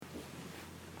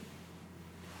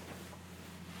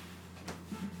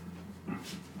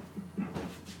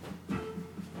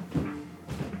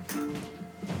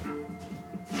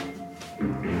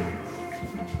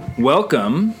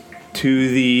Welcome to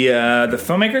the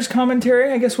filmmaker's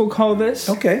commentary, I guess we'll call this.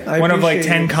 Okay. One of like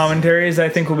 10 commentaries I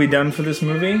think will be done for this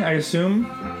movie, I assume.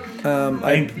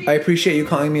 I appreciate you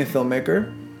calling me a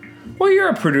filmmaker. Well, you're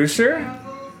a producer.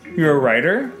 You're a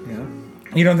writer. Yeah.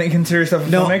 You don't consider yourself a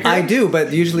filmmaker? No, I do,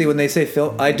 but usually when they say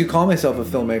film, I do call myself a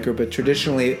filmmaker, but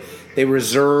traditionally they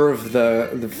reserve the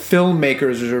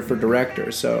filmmakers reserved for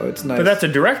directors, so it's nice. But that's a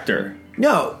director.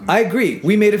 No, I agree.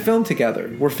 We made a film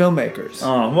together. We're filmmakers.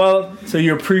 Oh, well, so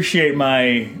you appreciate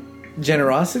my...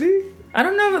 Generosity? I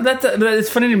don't know. It's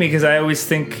funny to me because I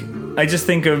just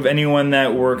think of anyone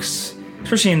that works,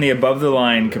 especially in the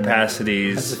above-the-line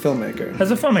capacities. As a filmmaker.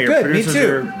 As a filmmaker. Good,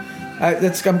 Producers me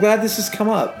too. I'm glad this has come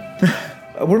up.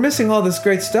 We're missing all this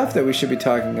great stuff that we should be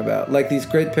talking about. Like these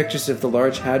great pictures of the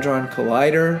Large Hadron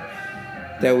Collider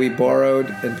that we borrowed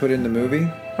and put in the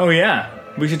movie. Oh, yeah.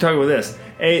 We should talk about this.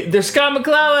 Hey, there's Scott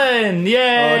McClellan!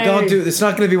 Yay! Oh, don't do... It's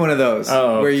not going to be one of those.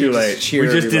 Oh, where too you late. Just cheer we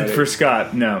just everybody. did for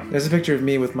Scott. No. There's a picture of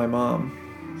me with my mom.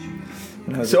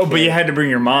 So, but you had to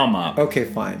bring your mom up. Okay,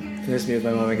 fine. There's me with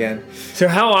my mom again. So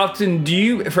how often do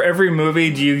you, for every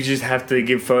movie, do you just have to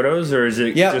give photos, or is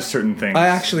it just certain things? I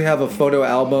actually have a photo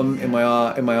album in my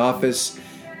office,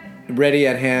 ready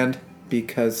at hand,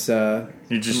 because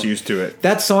you're just used to it.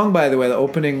 That song, by the way, the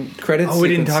opening credits. Oh, we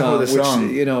didn't talk about the song.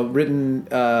 Which, written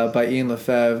by Ian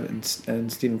Lefebvre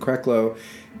and Stephen Krecklow,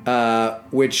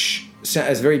 which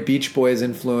is very Beach Boys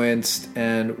influenced,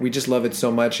 and we just love it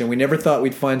so much. And we never thought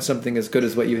we'd find something as good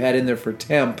as what you had in there for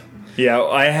Temp. Yeah,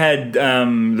 I had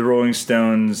the Rolling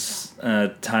Stones'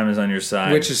 "Time Is on Your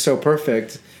Side," which is so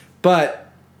perfect.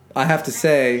 But I have to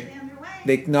say,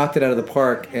 they knocked it out of the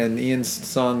park, and Ian's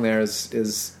song there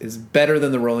is better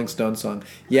than the Rolling Stones song.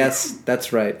 Yes,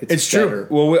 that's right. It's better. True.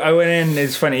 Well, I went in.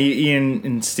 It's funny. Ian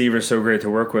and Steve are so great to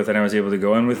work with, and I was able to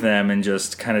go in with them and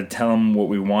just kind of tell them what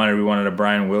we wanted. We wanted a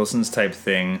Brian Wilson's type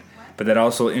thing, but that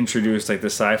also introduced like the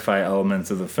sci-fi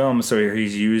elements of the film. So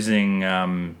he's using.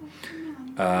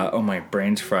 My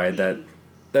brain's fried. That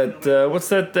what's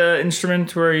that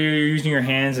instrument where you're using your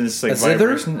hands and it's like a zither?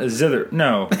 Vibration? A zither?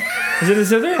 No, is it a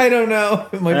zither? I don't know.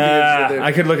 It might be a zither.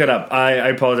 I could look it up. I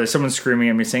apologize. Someone's screaming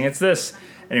at me saying it's this.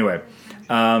 Anyway,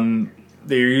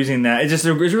 they're using that. It's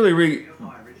really, really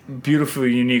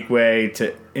beautifully unique way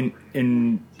to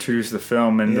introduce the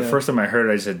film. And the first time I heard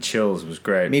it, I just had chills. It was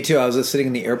great. Me too. I was sitting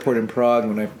in the airport in Prague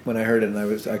when I heard it,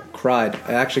 and I cried.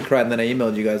 I actually cried, and then I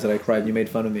emailed you guys that I cried. And you made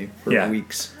fun of me for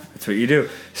weeks. That's what you do.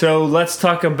 So let's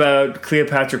talk about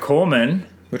Cleopatra Coleman.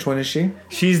 Which one is she?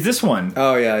 She's this one.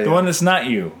 Oh, yeah. The one that's not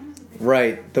you.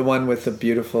 Right. The one with the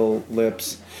beautiful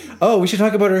lips. Oh, we should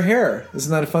talk about her hair.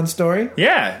 Isn't that a fun story?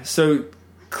 Yeah. So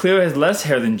Cleo has less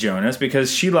hair than Jonas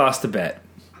because she lost a bet.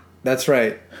 That's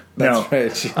right. That's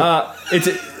right.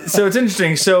 It's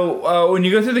interesting. So when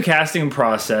you go through the casting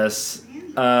process,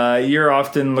 you're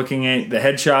often looking at the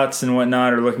headshots and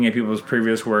whatnot, or looking at people's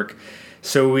previous work.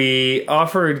 So we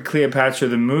offered Cleopatra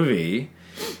the movie,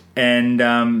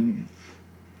 and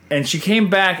she came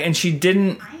back, and she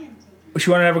wanted to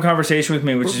have a conversation with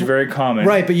me, which is very common.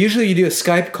 Right, but usually you do a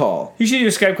Skype call. Usually you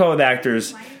do a Skype call with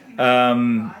actors.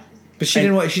 But she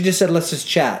didn't want. She just said, "Let's just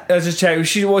chat." Let's just chat.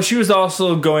 She was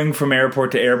also going from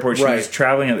airport to airport. She was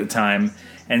traveling at the time,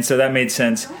 and so that made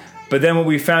sense. But then what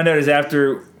we found out is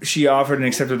after she offered and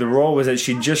accepted the role was that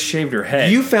she just shaved her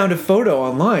head. You found a photo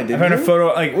online, didn't you? I found a photo,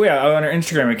 on her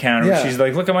Instagram account. Where she's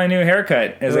like, "Look at my new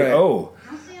haircut." I was like, "Oh."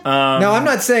 Now, I'm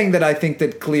not saying that I think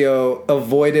that Cleo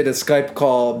avoided a Skype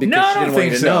call because she didn't want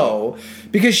you to know.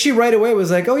 Because she right away was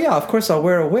like, "Oh yeah, of course I'll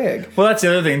wear a wig." Well, that's the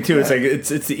other thing too. Yeah. It's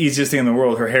the easiest thing in the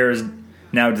world. Her hair is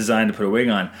now designed to put a wig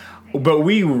on, but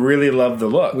we really love the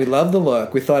look. We love the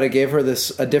look. We thought it gave her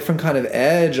a different kind of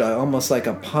edge, almost like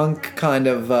a punk kind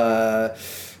of vibe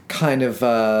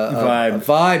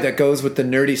that goes with the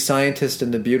nerdy scientist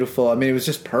and the beautiful. I mean, it was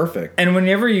just perfect. And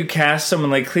whenever you cast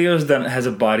someone like Cleo's has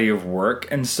a body of work,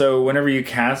 and so whenever you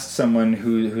cast someone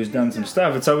who's done some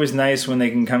stuff, it's always nice when they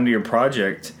can come to your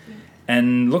project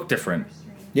and look different.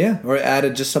 Yeah, or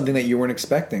added just something that you weren't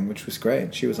expecting, which was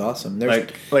great. She was awesome.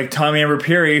 Like Tommy Amber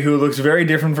Peary, who looks very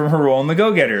different from her role in The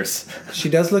Go-Getters. She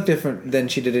does look different than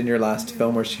she did in your last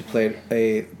film, where she played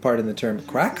a part in the term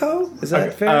crack-ho? Is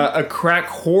that fair? A crack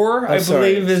whore, I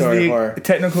believe, is the horror.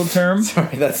 Technical term.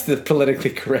 Sorry, that's the politically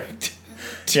correct.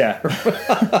 Yeah.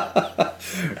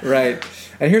 Right.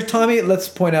 And here's Tommy. Let's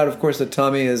point out, of course, that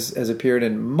Tommy has appeared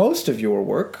in most of your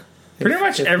work. Pretty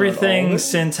much everything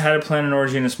since How to Plan an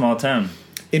Orgy in a Small Town.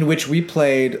 In which we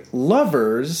played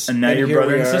lovers, and now you're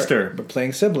brother and sister, but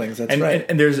playing siblings. That's right.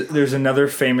 And there's another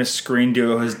famous screen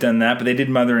duo who's done that, but they did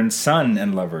mother and son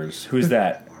and lovers. Who's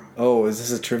that? Oh, is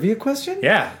this a trivia question?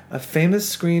 Yeah. A famous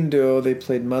screen duo. They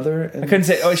played mother and I couldn't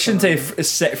say. Oh, I shouldn't say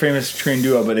famous screen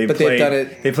duo, but they've done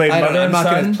it. They played mother and I'm not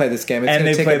son. going to play this game. It's and going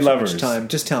they to take played up too lovers. much time.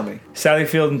 Just tell me. Sally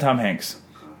Field and Tom Hanks.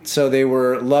 So they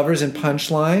were lovers in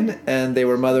Punchline, and they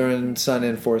were mother and son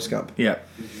in Forrest Gump. Yeah.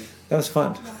 That was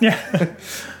fun. Yeah.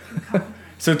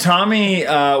 So Tommy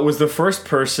was the first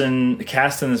person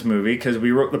cast in this movie because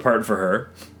we wrote the part for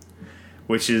her,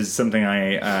 which is something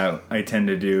I tend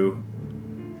to do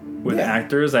with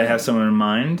actors. I have someone in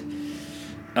mind.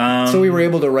 So we were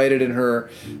able to write it in her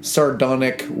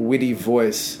sardonic, witty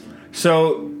voice.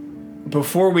 So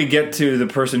before we get to the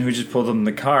person who just pulled up in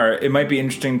the car, it might be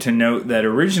interesting to note that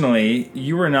originally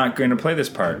you were not going to play this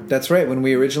part. That's right. When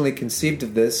we originally conceived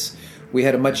of this, we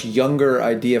had a much younger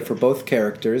idea for both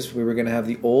characters. We were going to have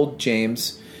the old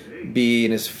James be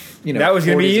in his, that was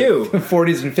going to be you,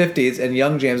 40s and 50s, and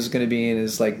young James was going to be in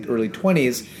his early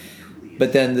 20s.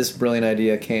 But then this brilliant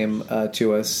idea came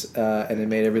to us, and it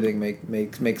made everything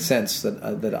make sense.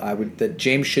 That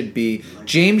James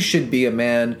should be a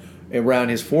man around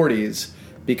his 40s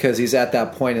because he's at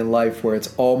that point in life where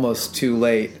it's almost too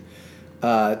late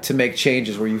to make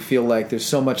changes, where you feel like there's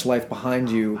so much life behind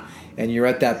you, and you're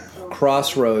at that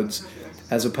crossroads,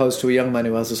 as opposed to a young man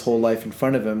who has his whole life in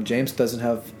front of him. James doesn't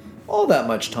have all that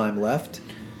much time left.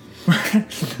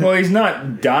 Well, he's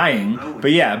not dying,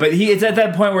 but it's at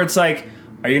that point where it's like,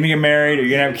 are you gonna get married? Are you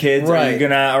gonna have kids? Right.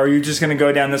 Or are you just gonna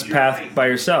go down this path by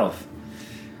yourself?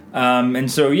 And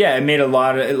so it made a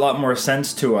lot more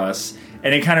sense to us,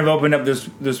 and it kind of opened up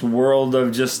this world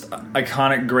of just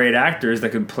iconic great actors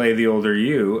that could play the older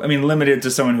you. I mean, limited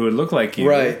to someone who would look like you,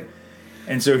 Right.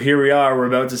 And so here we are. We're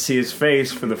about to see his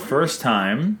face for the first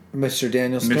time, Mr.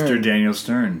 Daniel Stern. Mr. Daniel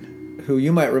Stern, who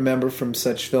you might remember from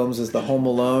such films as the Home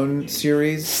Alone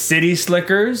series, City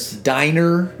Slickers,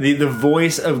 Diner. the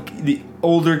voice of the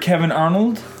older Kevin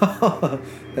Arnold.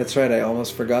 That's right, I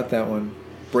almost forgot that one.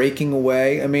 Breaking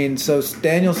Away. I mean, so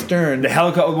Daniel Stern, The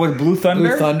helicopter with Blue Thunder.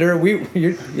 Blue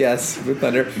Thunder. Yes, Blue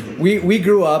Thunder. We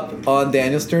grew up on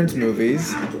Daniel Stern's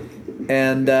movies,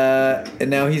 and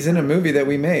now he's in a movie that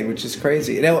we made, which is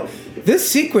crazy. Now, this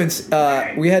sequence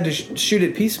we had to shoot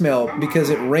it piecemeal because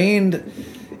it rained.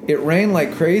 It rained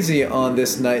like crazy on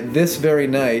this very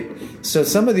night. So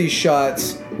some of these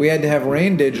shots we had to have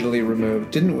rain digitally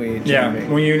removed, didn't we, Jeremy?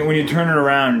 Yeah, when you turn it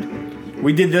around,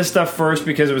 we did this stuff first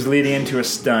because it was leading into a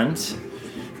stunt,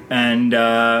 and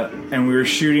we were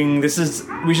shooting.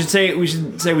 We should say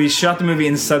we shot the movie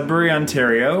in Sudbury,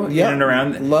 Ontario, in and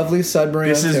around. Lovely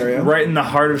Sudbury, Ontario. This is right in the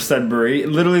heart of Sudbury,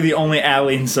 literally the only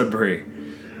alley in Sudbury.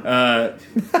 No,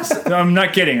 I'm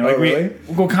not kidding. Really?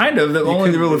 Kind of. The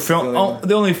only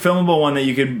filmable one that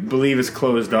you could believe is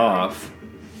closed off.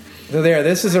 So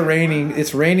this is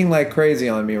it's raining like crazy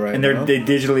on me right now. And they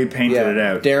digitally painted it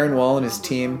out. Darren Wall and his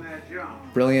team,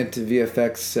 brilliant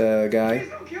VFX guy.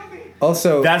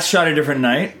 Also, that's shot a different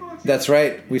night. That's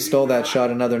right. We stole that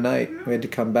shot another night. We had to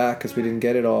come back because we didn't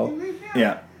get it all.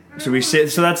 Yeah. So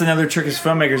that's another trick as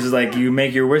filmmakers is you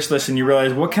make your wish list and you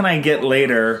realize, what can I get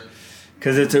later?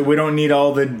 Because we don't need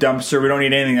all the dumpster. We don't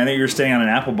need anything. I think you're staying on an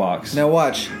Apple box. Now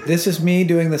watch. This is me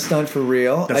doing the stunt for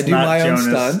real. I do my own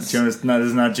stunts. Jonas, no, this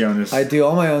is not Jonas. I do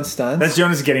all my own stunts. That's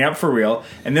Jonas getting up for real.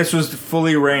 And this was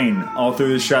fully rain all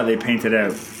through the shot. They painted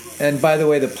out. And by the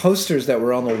way, the posters that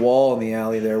were on the wall in the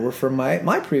alley there were from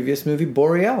my previous movie,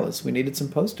 Borealis. We needed some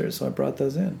posters, so I brought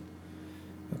those in.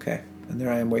 Okay. And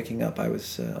there I am waking up. I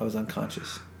was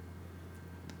unconscious.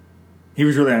 He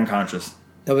was really unconscious.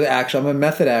 I'm a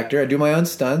method actor. I do my own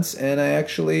stunts, and I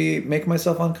actually make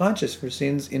myself unconscious for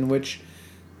scenes in which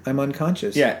I'm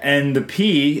unconscious. Yeah, and the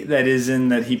pee that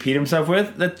he peed himself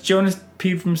with, that's Jonas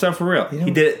peed himself for real.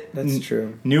 He did it. That's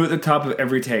true. Knew at the top of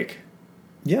every take.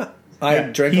 Yeah. I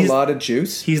drank a lot of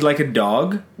juice. He's like a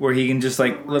dog, where he can just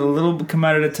let a little come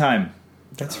out at a time.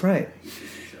 That's right.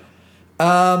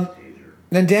 Now,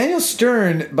 Daniel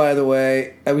Stern, by the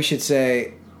way, we should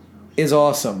say, is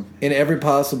awesome in every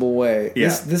possible way.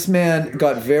 Yeah. This man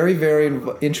got very, very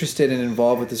interested and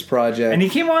involved with this project. And he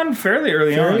came on fairly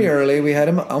early. We had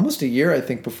him almost a year, I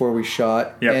think, before we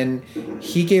shot. Yep. And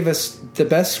he gave us the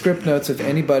best script notes of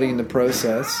anybody in the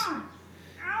process.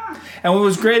 And what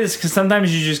was great is because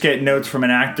sometimes you just get notes from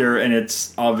an actor and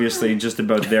it's obviously just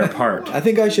about their part. I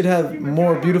think I should have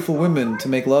more beautiful women to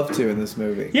make love to in this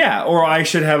movie. Yeah, or I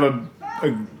should have a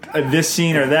this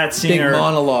scene or that scene. Big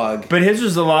monologue. But his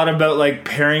was a lot about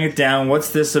paring it down,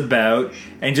 what's this about,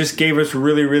 and just gave us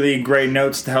really, really great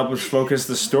notes to help us focus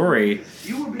the story.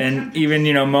 And even,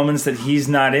 moments that he's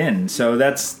not in. So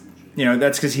that's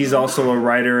because he's also a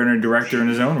writer and a director in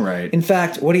his own right. In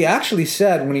fact, what he actually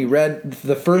said when he read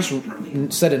the first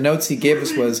set of notes he gave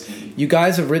us was, you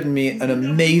guys have written me an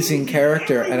amazing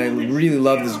character, and I really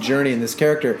love this journey and this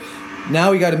character.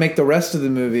 Now we got to make the rest of the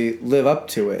movie live up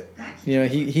to it. You know,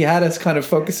 he had us kind of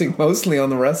focusing mostly on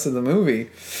the rest of the movie.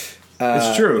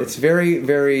 It's true. It's very,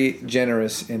 very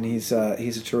generous, and he's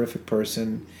a terrific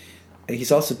person.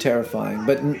 He's also terrifying,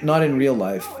 but not in real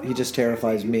life. He just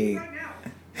terrifies me.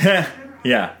 Yeah.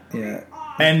 Yeah.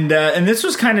 And this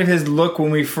was kind of his look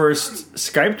when we first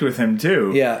Skyped with him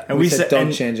too. Yeah, and we said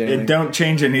don't change anything. Don't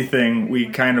change anything. We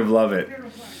kind of love it.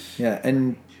 Yeah,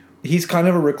 and he's kind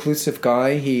of a reclusive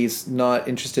guy. He's not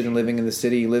interested in living in the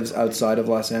city. He lives outside of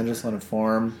Los Angeles on a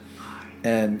farm,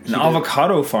 and an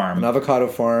avocado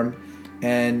farm.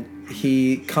 And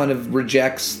he kind of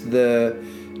rejects the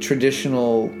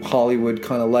traditional Hollywood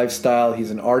kind of lifestyle. He's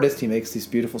an artist. He makes these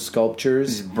beautiful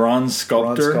sculptures. He's a bronze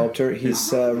sculptor.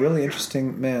 He's a really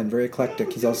interesting man, very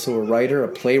eclectic. He's also a writer, a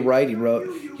playwright.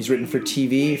 He's written for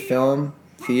TV, film,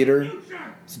 theater.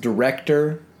 He's a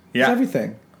director. Yeah. He's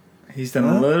everything. He's done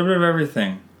a little bit of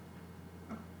everything.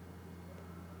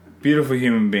 Beautiful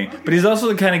human being. But he's also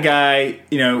the kind of guy,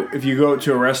 you know, if you go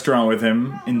to a restaurant with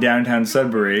him in downtown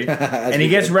Sudbury and he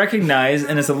gets recognized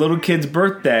and it's a little kid's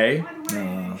birthday,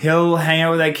 he'll hang out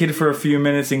with that kid for a few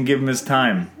minutes and give him his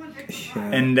time.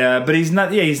 Yeah. And but he's not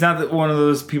one of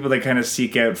those people that kind of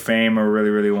seek out fame or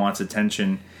really, really wants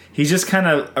attention. He's just kind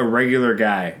of a regular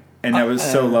guy. And that was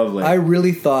so lovely. I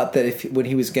really thought that when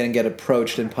he was going to get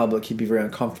approached in public, he'd be very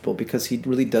uncomfortable because he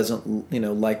really doesn't, you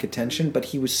know, like attention. But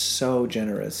he was so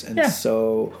generous and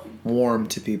so warm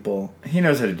to people. He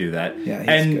knows how to do that. Yeah,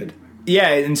 he's good. Yeah,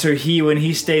 and so when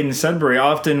he stayed in Sudbury,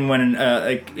 often when an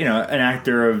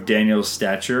actor of Daniel's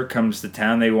stature comes to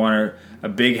town, they want a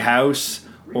big house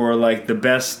or like the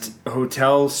best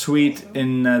hotel suite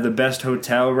in the best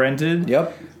hotel rented.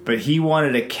 Yep. But he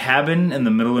wanted a cabin in the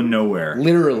middle of nowhere.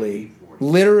 Literally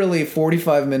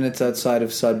 45 minutes outside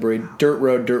of Sudbury. Dirt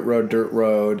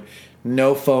road.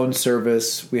 No phone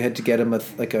service. We had to get him a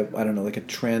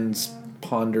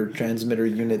transponder transmitter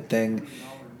unit thing.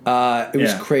 It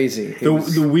was crazy.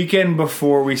 The weekend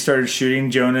before we started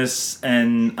shooting, Jonas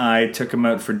and I took him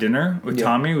out for dinner with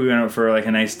Tommy. We went out for like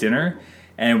a nice dinner,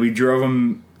 and we drove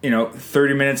him,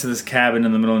 30 minutes to this cabin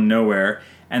in the middle of nowhere,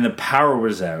 and the power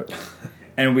was out.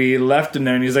 And we left him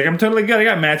there, and he's like, "I'm totally good. I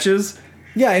got matches."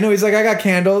 Yeah, I know. He's like, "I got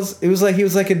candles." It was like he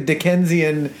was like a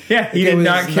Dickensian. Yeah, he did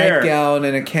not care. Nightgown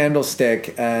and a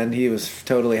candlestick, and he was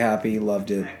totally happy. He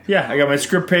loved it. Yeah, I got my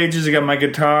script pages. I got my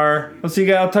guitar.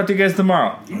 I'll talk to you guys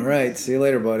tomorrow. All right, see you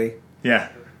later, buddy. Yeah.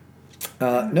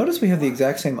 Notice we have the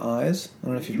exact same eyes. I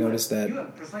don't know if you've noticed that.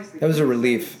 That was a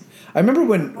relief. I remember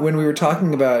when we were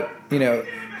talking about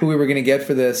who we were going to get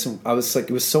for this. I was like,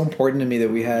 it was so important to me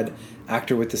that we had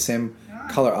actor with the same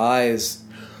color eyes.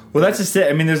 Well, that's just it.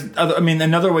 I mean,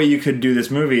 another way you could do this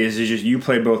movie is just you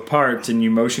play both parts and you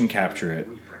motion capture it,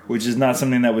 which is not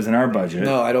something that was in our budget.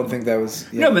 No, I don't think that was.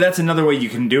 Yeah. No, but that's another way you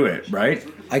can do it, right?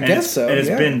 I guess so. And it's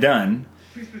been done.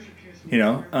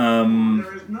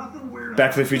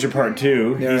 Back to the Future Part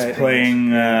 2. He's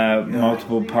playing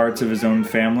multiple parts of his own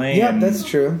family. Yeah, that's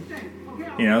true.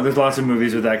 There's lots of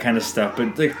movies with that kind of stuff.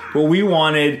 But like what we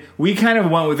wanted, we kind of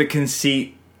went with the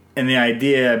conceit and the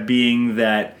idea being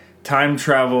that time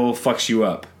travel fucks you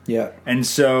up. Yeah. And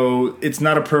so it's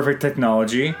not a perfect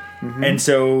technology. Mm-hmm. And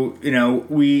so,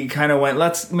 we kind of went,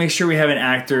 let's make sure we have an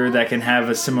actor that can have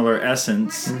a similar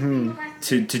essence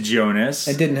to Jonas.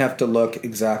 It didn't have to look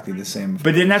exactly the same.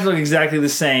 But didn't have to look exactly the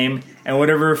same. And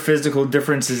whatever physical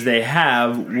differences they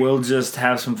have, we'll just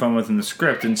have some fun within the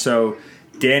script. And so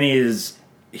Danny is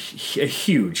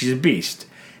huge. He's a beast.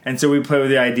 And so we play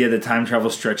with the idea that time travel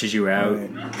stretches you out,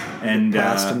 and the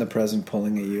past and the present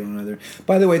pulling at you. Another.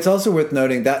 By the way, it's also worth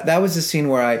noting that was the scene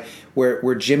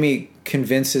where Jimmy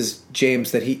convinces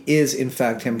James that he is in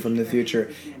fact him from the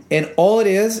future, and all it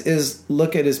is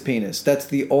look at his penis. That's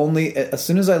the only. As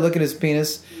soon as I look at his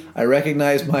penis, I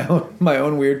recognize my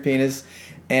own weird penis.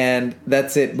 And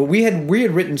that's it. But we had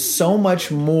written so much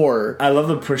more. I love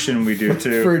the pushing we do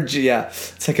too.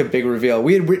 It's like a big reveal.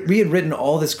 We had written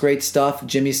all this great stuff.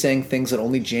 Jimmy saying things that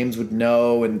only James would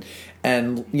know, and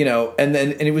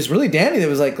it was really Danny that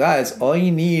was like, guys, all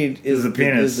you need is the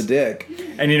penis, is the dick.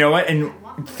 And you know what? And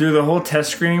through the whole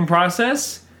test screening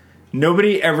process,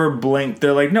 nobody ever blinked.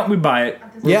 They're like, no, we buy it.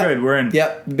 We're good. We're in.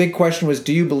 Yeah. The big question was,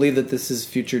 do you believe that this is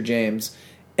future James?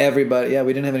 Everybody,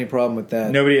 we didn't have any problem with that.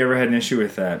 Nobody ever had an issue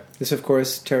with that. This, of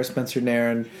course, Tara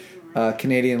Spencer-Nairn,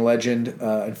 Canadian legend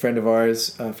and friend of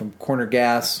ours from Corner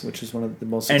Gas, which is one of the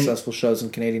most successful shows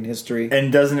in Canadian history.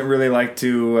 And doesn't really like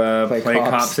to play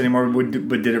cops anymore,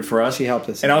 but did it for us. She helped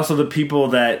us. And also the people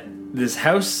that this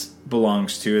house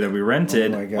belongs to that we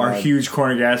rented Oh my God. are huge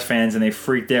Corner Gas fans, and they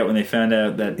freaked out when they found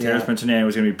out that Tara Yeah. Spencer Nairn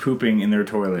was going to be pooping in their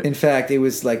toilet. In fact, it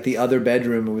was like the other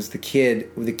bedroom. It was the kid.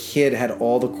 The kid had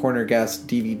all the Corner Gas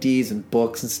DVDs and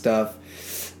books and stuff.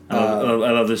 I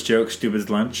love this joke, stupid's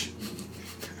lunch.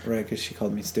 Right, because she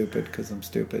called me stupid because I'm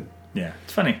stupid. Yeah,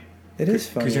 it's funny. It is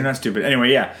funny. Because you're not stupid.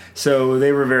 Anyway, yeah. So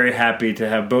they were very happy to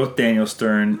have both Daniel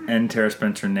Stern and Tara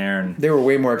Spencer Nairn. They were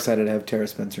way more excited to have Tara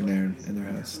Spencer Nairn in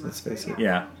their house. Let's face it.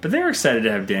 Yeah, but they were excited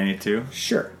to have Danny too.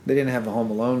 Sure, they didn't have the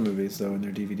Home Alone movies though in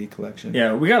their DVD collection.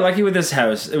 Yeah, we got lucky with this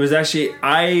house. It was actually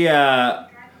oh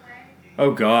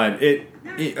god, it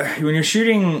when you're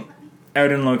shooting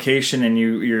out in location and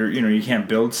you can't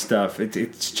build stuff.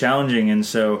 It's challenging, and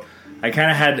so I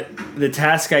kind of had the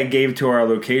task I gave to our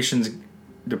locations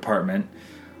department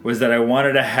was that I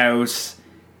wanted a house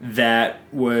that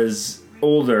was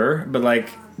older, but like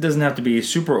doesn't have to be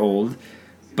super old,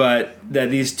 but that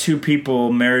these two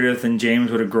people, Meredith and James,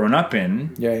 would have grown up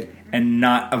in, Right. and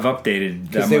not have updated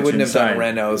that Because they much wouldn't inside. have done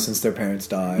reno since their parents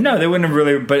died. No, they wouldn't have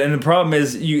really. And the problem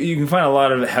is, you can find a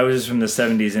lot of houses from the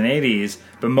 70s and 80s,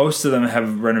 but most of them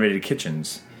have renovated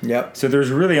kitchens. Yep. So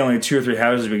there's really only 2 or 3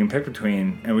 houses we can pick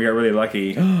between, and we got really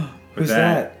lucky. Who's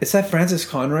that? Is that Francis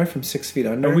Conroy from 6 Feet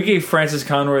Under? And we gave Francis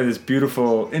Conroy this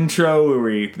beautiful intro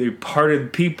where they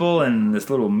parted people and this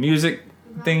little music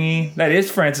thingy. That is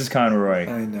Francis Conroy.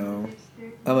 I know.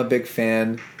 I'm a big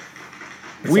fan.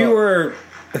 We were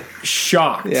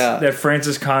shocked Yeah. that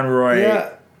Francis Conroy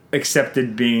Yeah.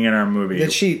 accepted being in our movie.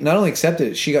 That she not only accepted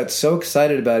it, she got so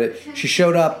excited about it. She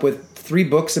showed up with 3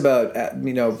 books about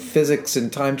physics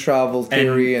and time travel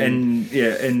theory,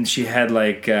 and she had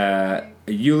like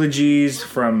eulogies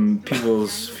from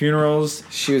people's funerals.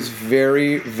 she was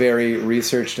very, very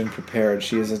researched and prepared.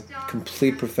 She is a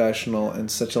complete professional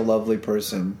and such a lovely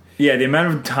person. Yeah, the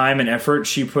amount of time and effort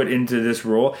she put into this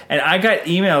role. And I got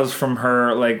emails from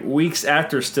her like weeks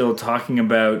after still talking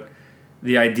about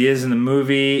the ideas in the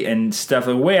movie and stuff,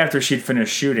 like, way after she'd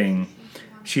finished shooting.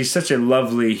 She's such a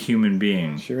lovely human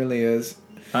being. She really is.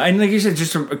 And like you said,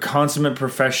 just a consummate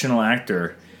professional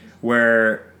actor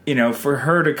where, for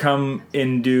her to come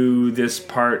and do this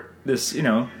part, this,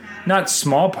 not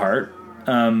small part,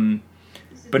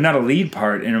 but not a lead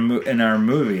part in our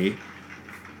movie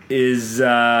is,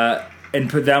 and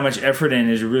put that much effort in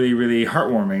is really, really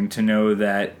heartwarming to know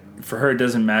that for her it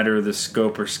doesn't matter the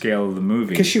scope or scale of the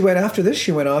movie. Because she went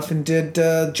off and did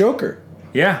Joker.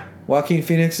 Yeah. Joaquin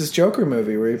Phoenix's Joker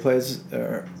movie where he plays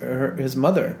his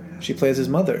mother. She plays his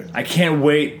mother. I can't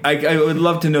wait. I would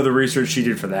love to know the research she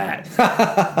did for that.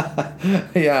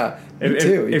 Yeah, me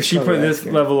too. If she put this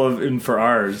level of in for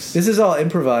ours. This is all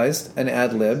improvised and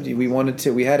ad-libbed.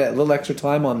 We had a little extra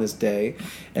time on this day,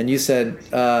 and you said,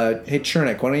 hey,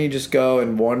 Chernick, why don't you just go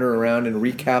and wander around and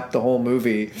recap the whole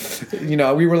movie?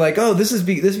 We were like, oh, this would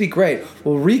be great.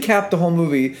 We'll recap the whole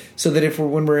movie so that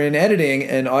when we're in editing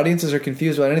and audiences are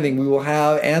confused about anything, we will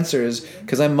have answers,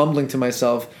 because I'm mumbling to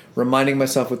myself, reminding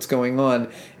myself what's going on.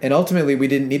 And ultimately, we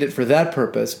didn't need it for that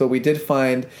purpose, but we did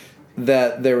find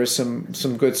that there was some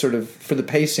good sort of, for the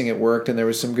pacing it worked, and there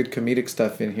was some good comedic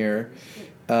stuff in here.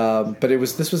 But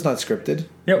this was not scripted.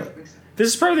 Yep. This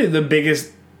is probably the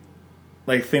biggest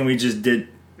thing we just did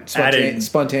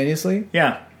Spontaneously?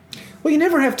 Yeah. Well, you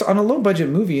never have to, on a low budget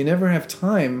movie, you never have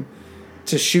time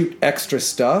to shoot extra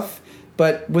stuff.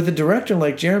 But with a director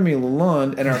like Jeremy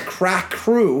Lalonde and our crack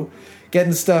crew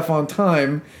getting stuff on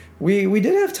time, we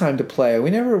did have time to play.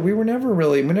 We never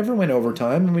went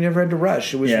overtime, and we never had to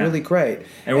rush. It was really great.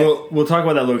 And we'll talk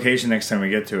about that location next time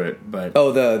we get to it. But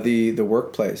the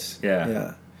workplace.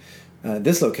 Yeah.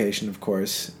 This location, of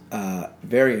course,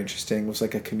 very interesting. It was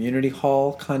like a community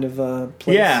hall kind of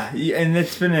place. Yeah, and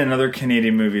it's been in other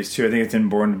Canadian movies too. I think it's in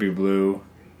Born to Be Blue.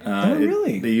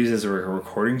 Really? They use it as a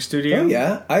recording studio. Oh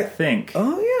yeah, I think.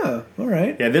 Oh yeah, all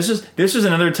right. Yeah, this was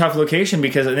another tough location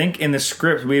because I think in the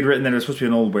script we had written that it was supposed to be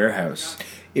an old warehouse.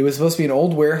 It was supposed to be an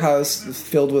old warehouse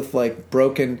filled with like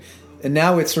broken, and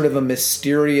now it's sort of a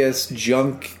mysterious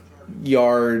junk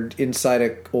yard inside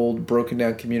a old broken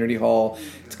down community hall.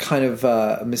 It's kind of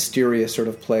a mysterious sort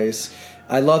of place.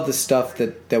 I love the stuff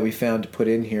that we found to put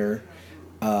in here.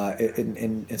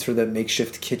 In sort of that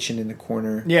makeshift kitchen in the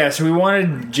corner. Yeah, so we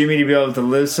wanted Jimmy to be able to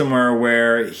live somewhere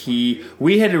where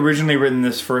we had originally written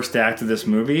this first act of this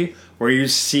movie where you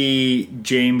see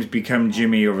James become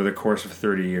Jimmy over the course of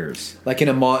 30 years. Like in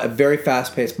a very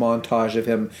fast-paced montage of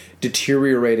him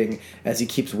deteriorating as he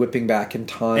keeps whipping back in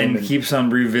time. And keeps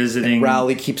on revisiting. And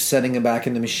Rowley keeps sending him back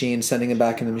in the machine.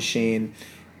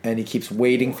 And he keeps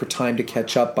waiting for time to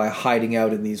catch up by hiding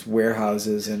out in these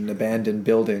warehouses and abandoned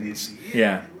buildings.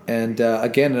 Yeah. And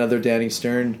again, another Danny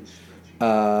Stern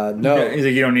No. He's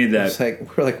like, you don't need that. It's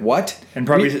like, we're like, what? And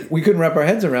probably we couldn't wrap our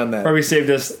heads around that. Probably saved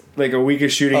us like a week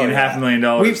of shooting and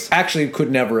 $500,000. We actually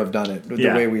could never have done it the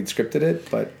way we'd scripted it,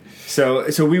 but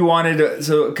so we wanted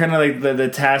kind of like the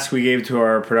task we gave to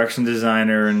our production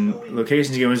designer and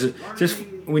locations again was just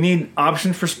we need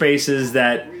options for spaces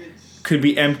that could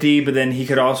be empty, but then he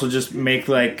could also just make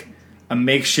like a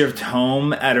makeshift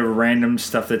home out of random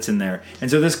stuff that's in there.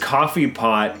 And so this coffee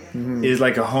pot is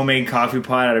like a homemade coffee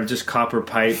pot out of just copper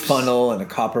pipes, funnel and a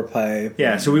copper pipe.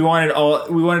 Yeah, so we wanted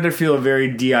to feel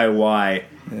very DIY.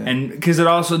 Yeah. And because it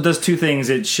also does two things.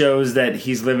 It shows that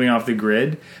he's living off the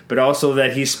grid, but also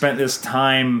that he spent this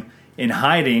time in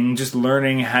hiding, just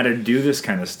learning how to do this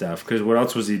kind of stuff. Because what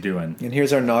else was he doing? And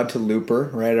here's our nod to Looper,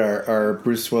 right? Our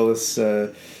Bruce Willis,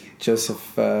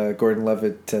 Joseph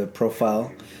Gordon-Levitt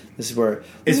profile. This is where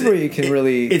you can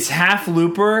really. It's half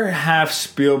Looper, half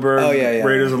Spielberg. Oh, yeah.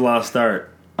 Raiders of the Lost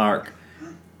Ark.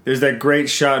 There's that great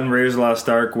shot in Raiders of the Lost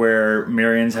Ark where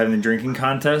Marion's having the drinking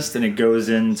contest, and it goes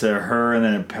into her, and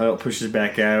then it pushes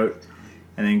back out,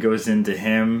 and then goes into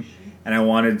him. And I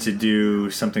wanted to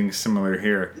do something similar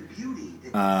here.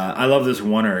 I love this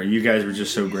oneer. You guys were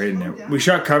just so great in it. We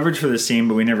shot coverage for the scene,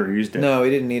 but we never used it. No, we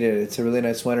didn't need it. It's a really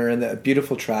nice oneer, and a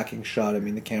beautiful tracking shot. I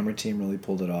mean, the camera team really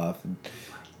pulled it off, and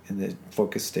the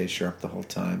focus stays sharp the whole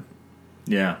time.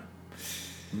 Yeah.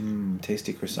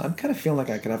 Tasty croissant. I'm kind of feeling like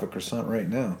I could have a croissant right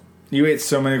now. You ate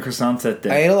so many croissants that day.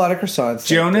 I ate a lot of croissants.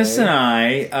 Jonas and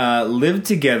I lived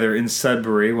together in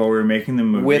Sudbury while we were making the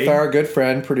movie. With our good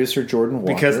friend, producer Jordan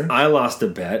Walker. Because I lost a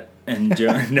bet, and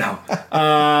no.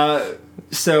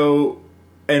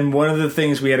 And one of the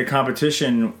things we had a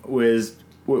competition was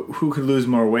who could lose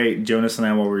more weight, Jonas and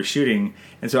I, while we were shooting.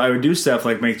 And so I would do stuff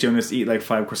like make Jonas eat like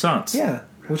 5 croissants. Yeah,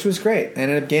 which was great. I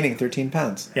ended up gaining 13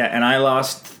 pounds. Yeah, and I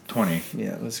lost 20.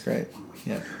 Yeah, it was great.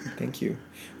 Yeah, thank you.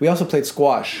 We also played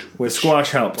squash. Which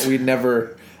squash helped.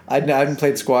 I hadn't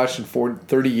played squash in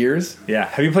 30 years. Yeah.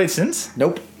 Have you played since?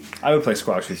 Nope. I would play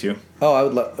squash with you. Oh, I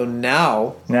would love. Oh,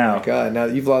 now. Now. Oh my God! Now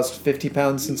you've lost 50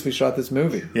 pounds since we shot this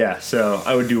movie. Yeah, so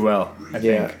I would do well. I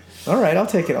think. All right, I'll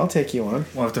take it. I'll take you on.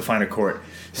 We'll have to find a court.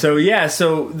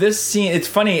 So this scene, it's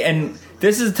funny, and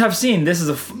this is a tough scene. This is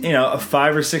a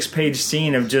 5 or 6 page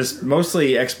scene of just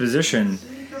mostly exposition,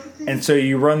 and so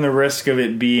you run the risk of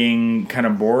it being kind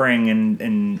of boring,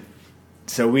 and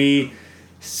so we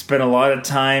spent a lot of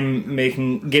time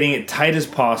getting it tight as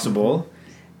possible.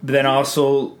 But then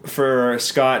also for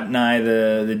Scott and I,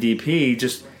 the DP,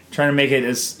 just trying to make it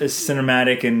as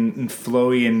cinematic and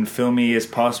flowy and filmy as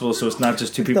possible, so it's not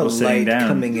just two people sitting down. The light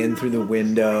coming in through the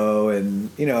window, and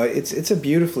it's a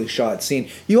beautifully shot scene.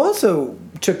 You also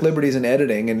took liberties in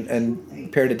editing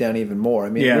and pared it down even more. I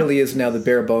mean, It really is now the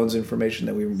bare bones information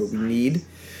that we need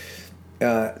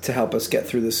to help us get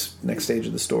through this next stage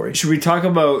of the story. Should we talk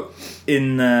about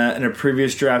in a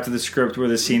previous draft of the script where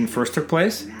the scene first took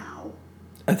place?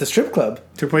 At the strip club.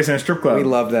 Took place in a strip club. We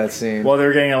loved that scene. While they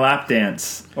were getting a lap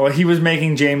dance. Well, he was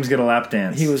making James get a lap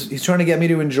dance. He's trying to get me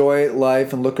to enjoy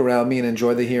life and look around me and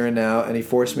enjoy the here and now, and he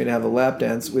forced me to have a lap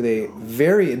dance with a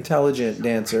very intelligent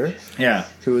dancer. Yeah.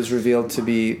 Who was revealed to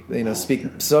be, speak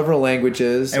several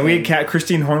languages. And we had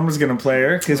Christine Horn was going to play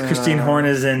her, because Christine Horn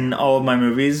is in all of my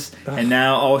movies, and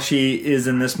now all she is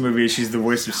in this movie is she's the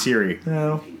voice of Siri.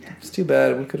 No. It's too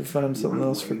bad. We could have found something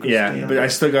else for Christine. Yeah, but I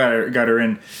still got her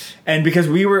in. And because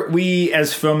we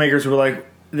as filmmakers were like,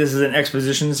 this is an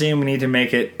exposition scene, we need to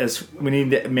make it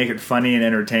funny and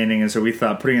entertaining, and so we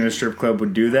thought putting in a strip club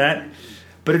would do that.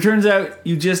 But it turns out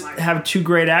you just have 2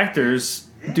 great actors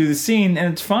do the scene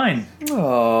and it's fine.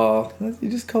 Oh, you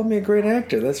just called me a great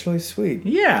actor. That's really sweet.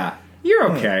 Yeah.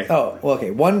 You're okay. Oh, well,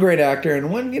 okay. One great actor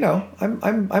and one,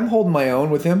 I'm holding my own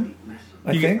with him.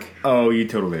 I think. Oh, you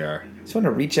totally are. I just want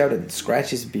to reach out and scratch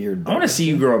his beard. I want to see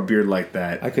you grow a beard like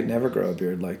that. I could never grow a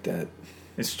beard like that.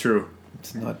 It's true.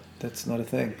 That's not a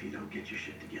thing.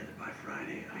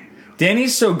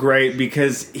 Danny's so great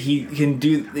because he can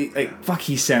do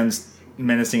he sounds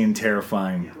menacing and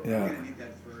terrifying. Yeah.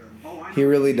 He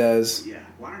really does.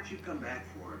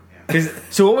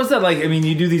 So what was that like? I mean,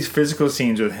 you do these physical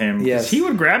scenes with him. Yes. He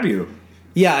would grab you.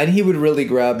 Yeah, and he would really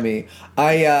grab me.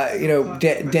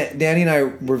 Danny and I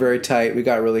were very tight. We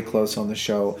got really close on the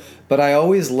show. But I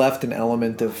always left an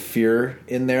element of fear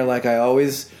in there. Like, I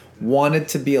always wanted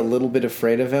to be a little bit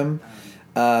afraid of him.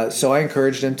 So I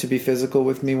encouraged him to be physical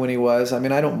with me when he was. I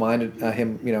mean, I don't mind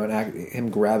him, him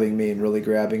grabbing me and really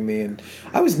grabbing me. And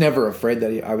I was never afraid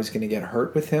that I was going to get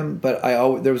hurt with him. But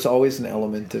there was always an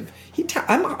element of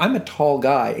I'm a tall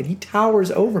guy and he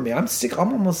towers over me. I'm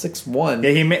almost 6'1".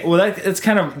 Yeah, that's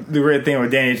kind of the weird thing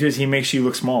with Danny too. Is he makes you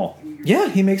look small. Yeah,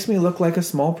 he makes me look like a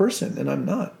small person, and I'm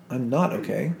not. I'm not,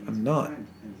 okay? I'm not.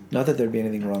 Not that there'd be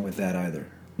anything wrong with that either.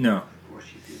 No.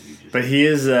 But he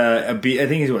is I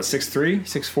think he's what, 6'3",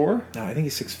 6'4"? No, I think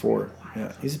he's 6'4".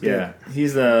 Yeah, he's big.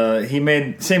 Yeah, he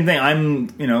made same thing. I'm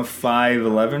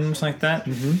 5'11", something like that.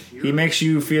 Mm-hmm. He makes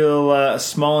you feel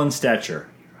small in stature.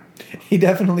 He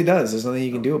definitely does. There's nothing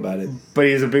you can do about it. But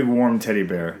he's a big warm teddy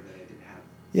bear.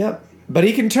 Yep, but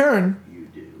he can turn.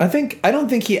 I don't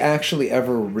think he actually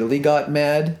ever really got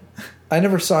mad. I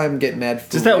never saw him get mad.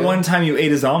 Just that one time you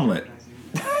ate his omelet.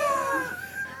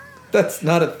 That's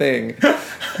not a thing.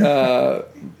 I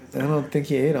don't think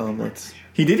he ate omelets.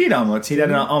 He did eat omelets. He'd had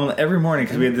an omelet every morning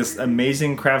because we had this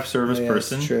amazing craft service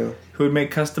person who would make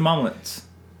custom omelets.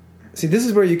 See, this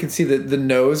is where you can see the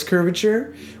nose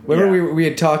curvature. Remember we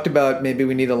had talked about maybe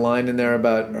we need a line in there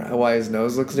about why his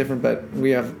nose looks different, but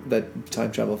we have that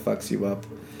time travel fucks you up.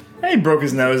 He broke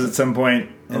his nose at some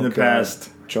point in the past.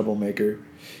 Troublemaker.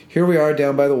 Here we are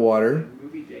down by the water.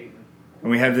 And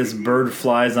we have this bird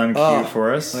flies on cue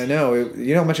for us. I know.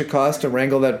 You know how much it costs to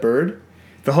wrangle that bird?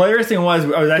 The hilarious thing was,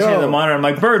 I was actually at the monitor. I'm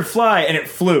like, bird, fly, and it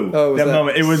flew. Oh, that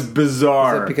moment. It was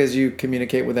bizarre. Is that because you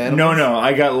communicate with animals? No.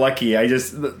 I got lucky.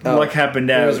 Luck happened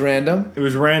out. It was random? It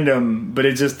was random, but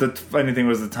the funny thing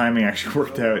was the timing actually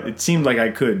worked out. It seemed like I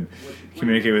could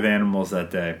communicate with animals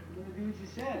that day.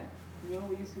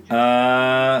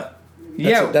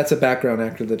 That's a background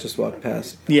actor that just walked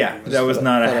past. Yeah, that was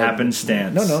not a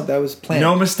happenstance. No, that was planned.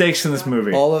 No mistakes in this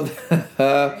movie. All of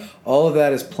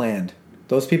that is planned.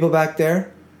 Those people back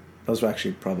there, those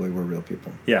actually probably were real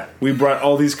people. Yeah, we brought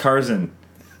all these cars in.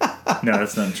 No,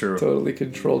 that's not true. Totally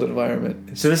controlled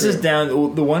environment. So this is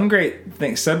down. The one great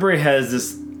thing, Sudbury has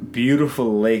this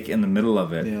beautiful lake in the middle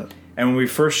of it. Yeah. And when we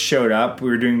first showed up, we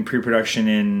were doing pre-production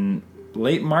in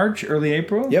late March, early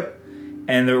April. Yep.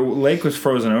 And the lake was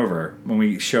frozen over when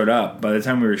we showed up. By the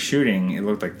time we were shooting, it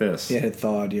looked like this. Yeah, it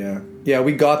thawed, yeah. Yeah,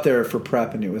 we got there for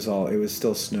prep and it was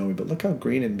still snowy, but look how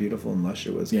green and beautiful and lush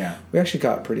it was. Yeah. We actually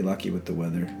got pretty lucky with the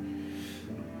weather.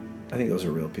 I think those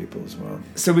are real people as well.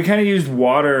 So we kind of used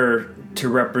water to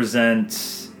represent,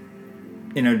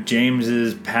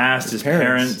 James's past, his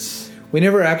parents. We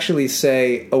never actually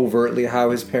say overtly how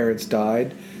his parents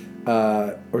died.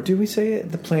 Or do we say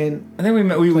it? The plane. I think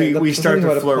we started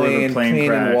to flirt with the plane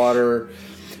crash. And water,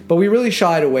 but we really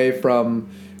shied away from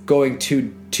going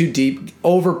too deep,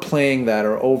 overplaying that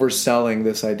or overselling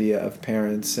this idea of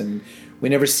parents, and we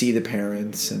never see the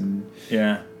parents. And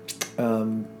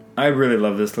I really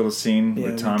love this little scene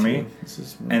with Tommy.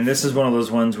 This is one of those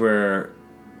ones where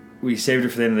we saved it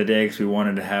for the end of the day because we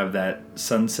wanted to have that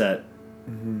sunset.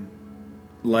 Mm-hmm.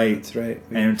 Light. That's right.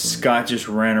 And Scott just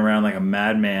ran around like a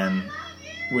madman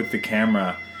with the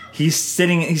camera. He's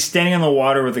standing on the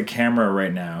water with the camera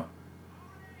right now.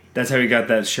 That's how he got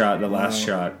that shot, the last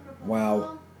shot.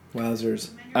 Wow. Wowzers.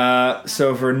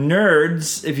 So for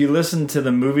nerds, if you listen to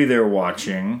the movie they're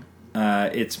watching,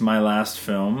 it's my last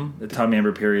film that Tommy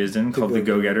Amber Perry is in called The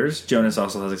Go-Getters. Jonas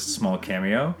also has a small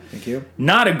cameo. Thank you.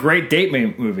 Not a great date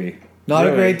movie. Not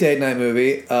a great date night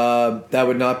movie. That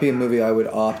would not be a movie I would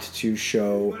opt to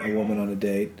show a woman on a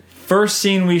date. First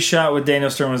scene we shot with Daniel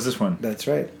Stern was this one. That's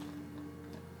right.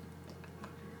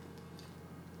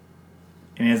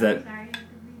 And he has that.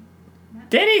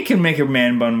 Danny can make a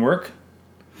man bun work.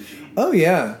 Oh,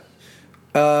 yeah.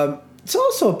 It's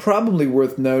also probably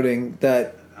worth noting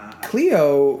that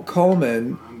Cleo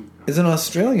Coleman is an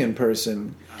Australian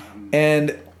person.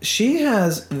 And she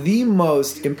has the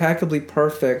most impeccably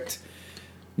perfect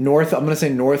I'm going to say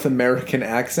North American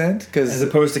accent. As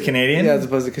opposed to Canadian? Yeah,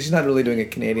 because she's not really doing a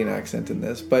Canadian accent in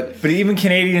this. But even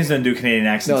Canadians don't do Canadian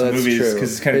accents in movies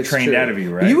because it's kind of trained out of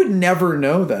you, right? You would never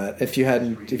know that if you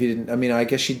didn't. I mean, I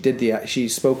guess she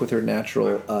spoke with her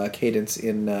natural cadence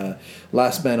in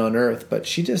Last Man on Earth, but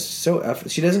she just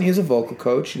she doesn't use a vocal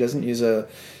coach. She has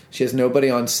nobody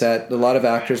on set. A lot of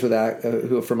actors who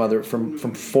are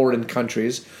from foreign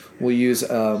countries will use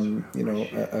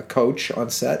a coach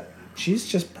on set. She's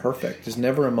just perfect. There's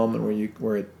never a moment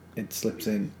where it slips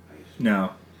in.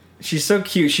 No, she's so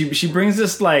cute. She brings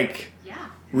this like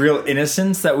real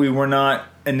innocence that we were not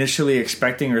initially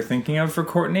expecting or thinking of for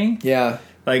Courtney. Yeah,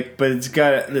 but it's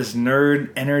got this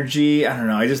nerd energy. I don't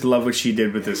know. I just love what she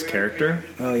did with this character.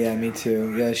 Oh yeah, me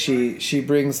too. Yeah, she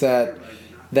brings that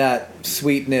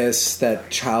sweetness, that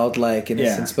childlike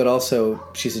innocence, but also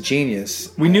she's a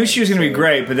genius. We knew she was going to be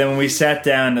great, but then when we sat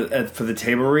down for the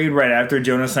table read right after,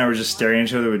 Jonas and I were just staring at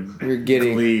each other with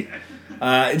glee.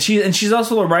 And she's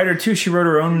also a writer too. She wrote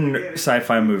her own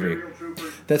sci-fi movie.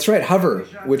 That's right, Hover,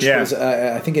 which Yeah. was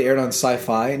I think it aired on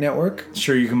Sci-Fi Network.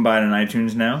 Sure, you can buy it on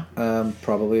iTunes now.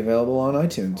 Probably available on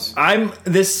iTunes.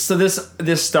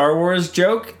 This Star Wars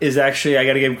joke is actually, I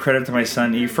got to give credit to my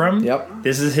son Ephraim. Yep.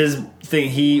 This is his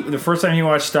thing. The first time he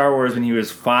watched Star Wars when he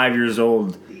was 5 years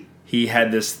old, he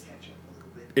had this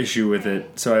issue with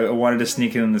it, so I wanted to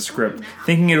sneak it in the script,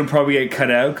 thinking it would probably get cut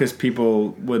out because people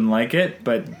wouldn't like it,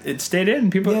 but it stayed in.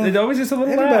 People, it always gets a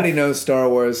little. Everybody laugh. knows Star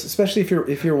Wars, especially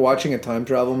if you're watching a time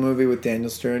travel movie with Daniel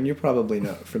Stern. You're probably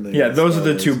not familiar. Yeah, with those Star are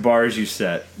the Wars. two bars you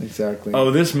set. Exactly.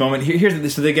 Oh, this moment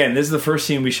here's so again. This is the first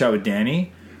scene we shot with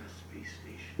Danny.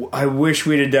 I wish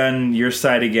we'd have done your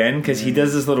side again because he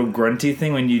does this little grunty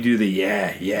thing when you do the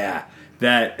yeah.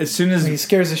 That as soon as he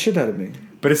scares the shit out of me.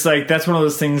 But it's like that's one of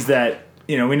those things that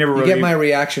we never. You really... get my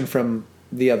reaction from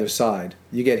the other side.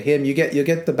 You get him. You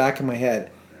get the back of my head.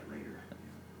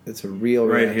 It's a real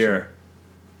reaction. Right here.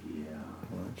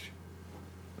 Watch.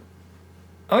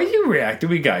 Oh, you reacted.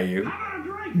 We got you.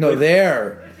 No,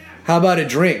 there. How about a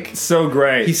drink? So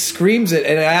great. He screams it,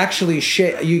 and it actually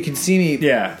you can see me.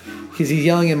 Yeah. Because he's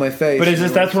yelling in my face. But it's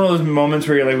just that's one of those moments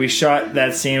where you're like, we shot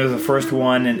that scene, it was the first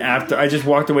one, and after I just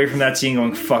walked away from that scene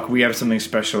going, fuck, we have something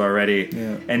special already.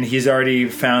 Yeah. And he's already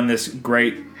found this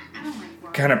great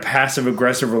kind of passive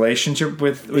aggressive relationship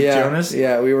with Jonas.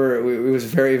 Yeah, it was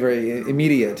very, very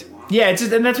immediate. Yeah,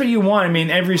 and that's what you want. I mean,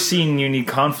 every scene you need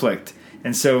conflict.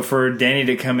 And so for Danny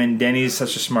to come in, Danny's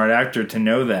such a smart actor to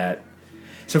know that.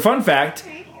 So fun fact,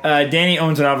 Danny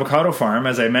owns an avocado farm,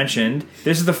 as I mentioned.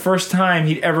 This is the first time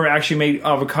he'd ever actually made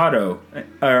avocado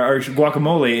or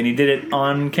guacamole, and he did it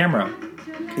on camera.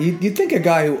 You'd think a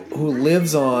guy who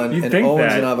lives on You'd and think owns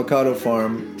that. an avocado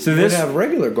farm So would this- have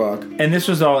regular guac. And this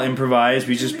was all improvised.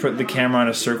 We just put the camera on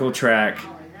a circle track.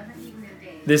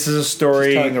 This is a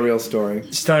story. Just telling a real story.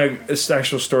 It's telling an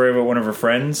actual story about one of her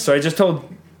friends. So I just told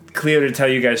Cleo to tell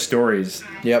you guys stories.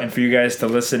 Yep. And for you guys to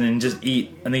listen and just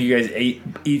eat. I think you guys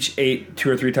each ate 2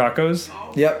 or 3 tacos.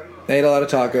 Yep. I ate a lot of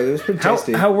tacos. It was pretty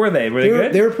tasty. How were they? Were they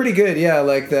good? They were pretty good. Yeah,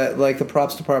 like the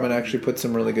props department actually put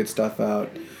some really good stuff out.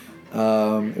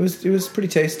 It was pretty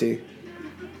tasty.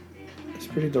 It's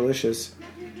pretty delicious.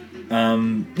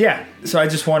 Yeah. So I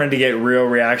just wanted to get real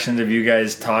reactions of you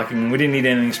guys talking. We didn't need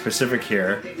anything specific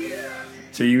here.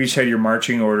 So you each had your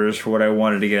marching orders for what I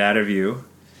wanted to get out of you.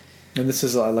 And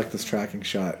I like this tracking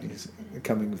shot. He's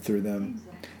coming through them.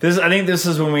 I think this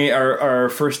is when our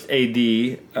first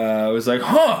AD was like,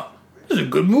 "Huh, this is a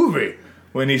good movie."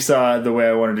 When he saw the way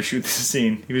I wanted to shoot this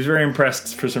scene, he was very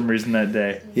impressed for some reason that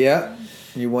day. Yeah,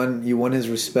 you won his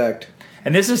respect.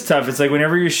 And this is tough. It's like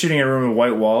whenever you're shooting a room with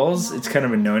white walls, it's kind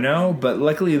of a no-no. But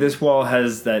luckily, this wall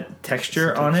has that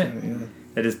texture on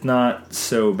it that it's not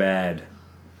so bad.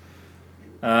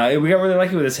 We got really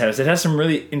lucky with this house. It has some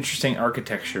really interesting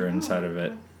architecture inside of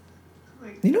it.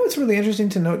 You know what's really interesting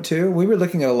to note too? We were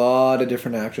looking at a lot of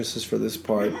different actresses for this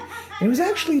part, and it was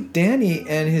actually Danny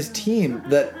and his team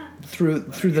that threw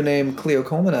the name Cleo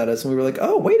Coleman at us, and we were like,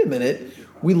 "Oh, wait a minute,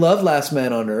 we love Last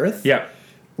Man on Earth." Yeah.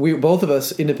 We both of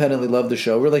us independently love the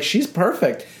show. We're like, "She's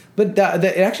perfect," but that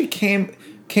it actually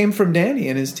came from Danny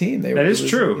and his team. That is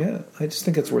true. Yeah, I just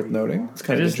think it's worth noting. It's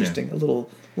kind of interesting. A little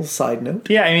side note.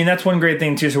 Yeah, I mean that's one great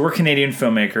thing too. So we're Canadian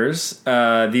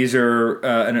filmmakers. These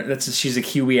are she's a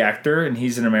Kiwi actor and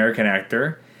he's an American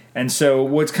actor. And so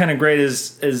what's kind of great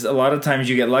is a lot of times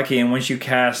you get lucky, and once you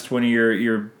cast one of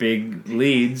your big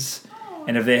leads,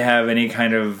 and if they have any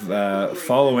kind of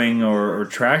following or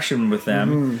traction with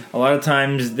them, a lot of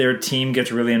times their team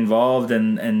gets really involved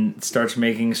and starts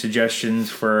making suggestions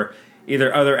for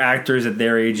either other actors at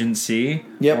their agency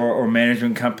or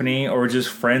management company or just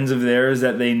friends of theirs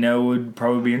that they know would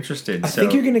probably be interested. I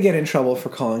think you're going to get in trouble for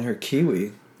calling her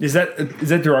Kiwi. Is that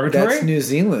derogatory? That's New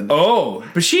Zealand. Oh,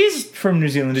 but she's from New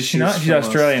Zealand, is she not? She's from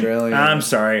Australian. I'm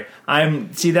sorry.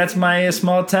 That's my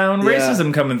small town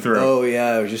racism coming through. Oh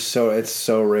yeah, it's so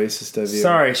racist of you.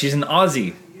 Sorry, she's an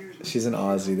Aussie. She's an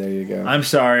Aussie. There you go. I'm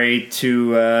sorry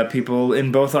to people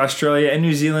in both Australia and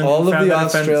New Zealand. All who of found the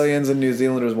that Australians and New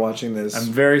Zealanders watching this.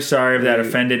 I'm very sorry if that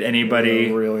offended anybody.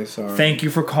 I'm really sorry. Thank you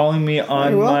for calling me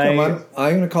on You're welcome. my.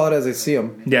 I'm going to call it as I see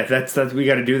them. Yeah, that's we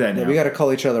got to do that now. Yeah, we got to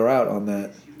call each other out on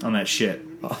that. On that shit.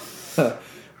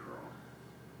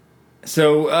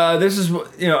 So this is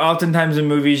oftentimes in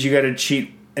movies you got to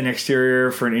cheat an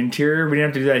exterior for an interior. We didn't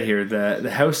have to do that here. The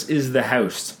house is the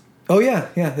house. Oh yeah.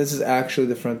 This is actually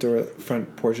the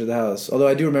front porch of the house. Although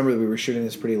I do remember that we were shooting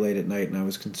this pretty late at night, and I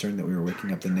was concerned that we were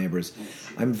waking up the neighbors.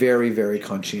 I'm very, very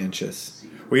conscientious.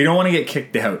 Well, you don't want to get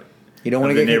kicked out. You don't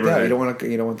want to get kicked out. You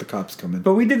don't want the cops coming.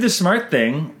 But we did the smart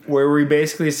thing where we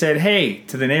basically said, "Hey,"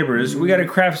 to the neighbors, "We got a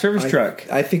craft service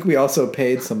truck." I think we also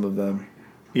paid some of them.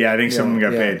 Yeah, I think some of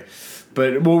them got paid.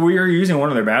 But we were using one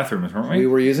of their bathrooms, weren't we? We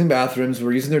were using bathrooms. We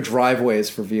were using their driveways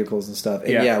for vehicles and stuff.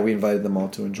 And Yeah. we invited them all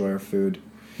to enjoy our food.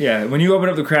 Yeah, when you open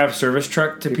up the craft service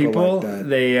truck to People people, like that.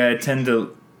 they tend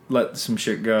to let some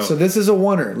shit go. So this is a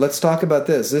oneer. Let's talk about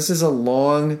this. This is a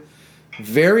long,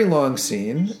 very long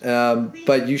scene,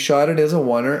 but you shot it as a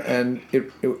oneer, and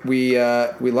we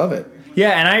love it.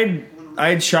 Yeah, and I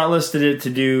had shot listed it to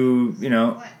do,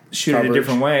 shoot it a Coverage.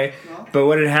 different way. But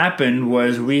what had happened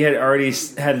was we had already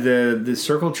had the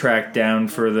circle track down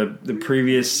for the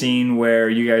previous scene where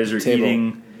you guys are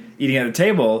Table. eating at the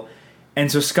table. And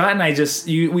so Scott and I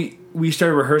we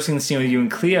started rehearsing the scene with you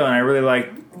and Cleo, and I really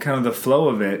liked kind of the flow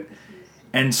of it.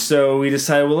 And so we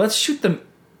decided, well, let's shoot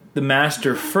the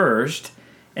master first.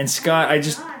 And Scott,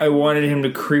 I wanted him to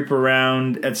creep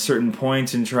around at certain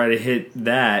points and try to hit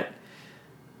that.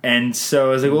 And so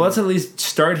I was like, well, let's at least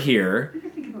start here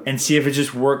and see if it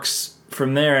just works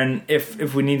from there. And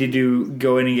if we need to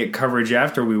go in and get coverage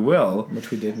after, we will.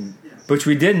 Which we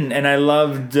didn't. And I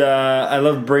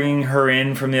loved bringing her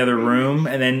in from the other room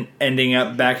and then ending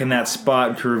up back in that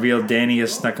spot to reveal Danny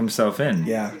has snuck himself in.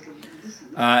 Yeah.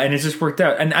 And it just worked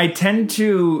out. And I tend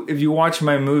to, if you watch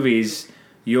my movies,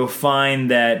 you'll find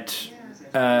that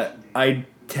I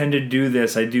tend to do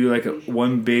this. I do like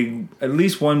at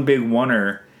least one big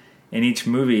oneer in each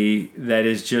movie that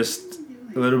is just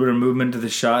a little bit of movement to the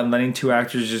shot and letting two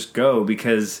actors just go,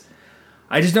 because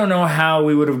I just don't know how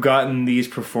we would have gotten these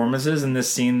performances in this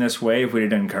scene this way if we had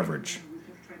done coverage.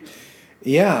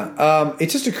 Yeah. It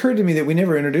just occurred to me that we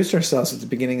never introduced ourselves at the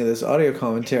beginning of this audio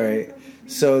commentary.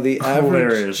 So the average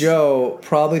Hilarious. Joe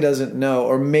probably doesn't know,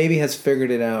 or maybe has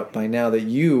figured it out by now, that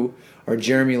you are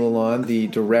Jeremy Lalonde, the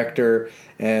director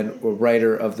and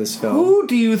writer of this film. Who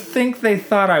do you think they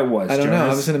thought I was, I don't know. I'm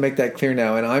Jonas? just going to make that clear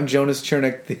now. And I'm Jonas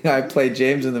Chernick. I played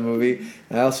James in the movie.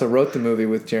 I also wrote the movie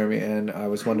with Jeremy, and I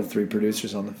was one of 3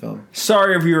 producers on the film.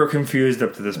 Sorry if you were confused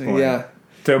up to this point. Yeah.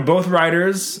 So both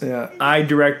writers, Yeah. I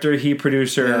director, he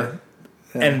producer,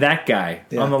 Yeah. and that guy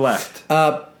Yeah. on the left.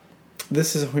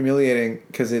 This is humiliating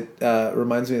because it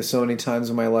reminds me of so many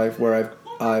times in my life where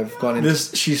I've gone into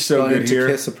She's so good to here.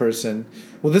 kiss a person.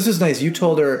 Well, this is nice. You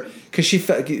told her because she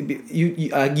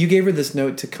you gave her this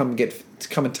note to come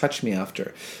and touch me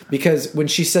after, because when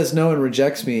she says no and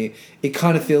rejects me, it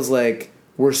kind of feels like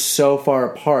we're so far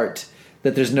apart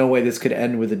that there's no way this could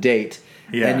end with a date.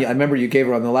 Yeah. And I remember you gave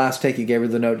her on the last take. You gave her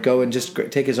the note. Go and just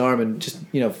take his arm and just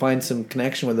find some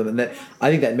connection with him. And that, I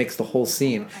think that makes the whole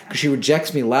scene, because she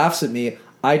rejects me, laughs at me.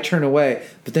 I turn away,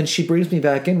 but then she brings me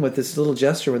back in with this little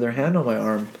gesture with her hand on my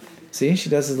arm. See, she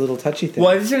does this little touchy thing.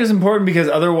 Well, I think it's important because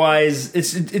otherwise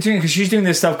it's because she's doing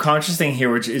this self-conscious thing here,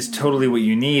 which is totally what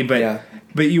you need. But Yeah.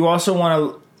 but you also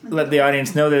want to let the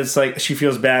audience know that it's like she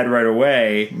feels bad right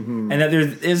away, Mm-hmm. and that there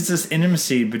is this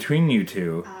intimacy between you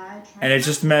two, and it's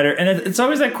just a matter. And it's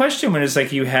always that question when it's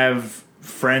like you have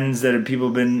friends that have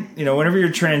people been, whenever you're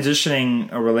transitioning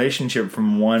a relationship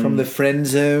from the friend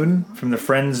zone. from the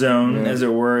friend zone, as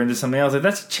it were, into something else. Like,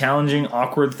 that's a challenging,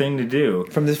 awkward thing to do.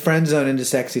 From the friend zone into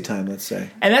sexy time, let's say.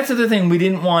 And that's the other thing. We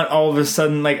didn't want all of a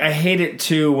sudden, like, I hate it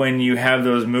too when you have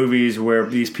those movies where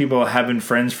these people have been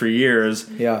friends for years,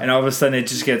 Yeah. and all of a sudden it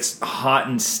just gets hot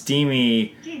and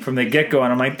steamy from the get-go,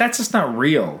 and I'm like, that's just not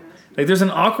real. Like, there's an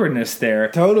awkwardness there.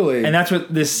 Totally. And that's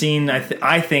what this scene,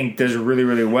 I think, does really,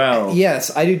 really well.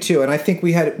 Yes, I do too. And I think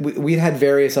we had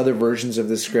various other versions of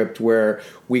the script where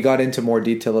we got into more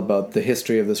detail about the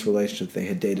history of this relationship. They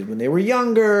had dated when they were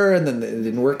younger, and then it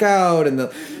didn't work out,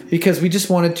 because we just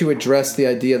wanted to address the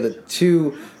idea that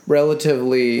two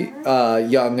relatively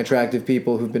young, attractive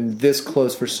people who've been this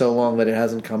close for so long that it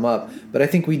hasn't come up. But I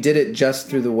think we did it just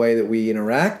through the way that we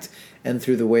interact and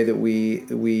through the way that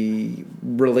we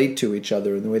relate to each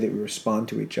other and the way that we respond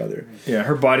to each other. Yeah,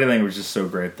 her body language is so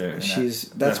great there.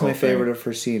 That's whole my favorite thing. of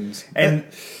her scenes. And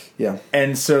yeah.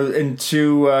 And so,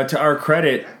 to our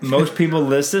credit, most people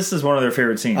list this as one of their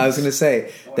favorite scenes. I was going to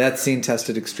say that scene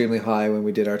tested extremely high when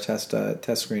we did our test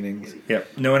screenings.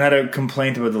 Yep. No one had a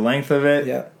complaint about the length of it.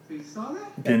 Yeah,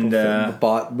 And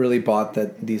really bought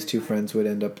that these two friends would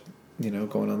end up,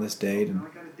 going on this date, and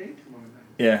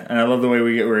yeah, and I love the way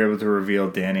we were able to reveal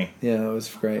Danny. yeah, it was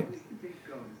great.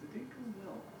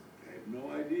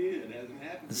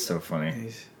 It's so funny.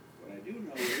 He's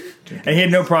And he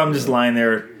had no problem just lying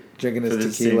there drinking for his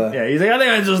this tequila. scene. Yeah, he's like, I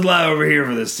think I just lie over here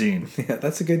for this scene. Yeah,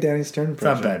 that's a good Danny Stern It's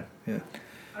not impression. bad.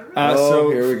 Yeah.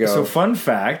 So here we go. So fun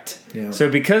fact. Yeah. So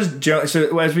because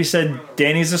so as we said,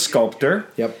 Danny's a sculptor.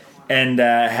 Yep. And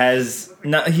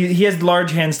he has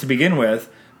large hands to begin with,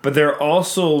 but they're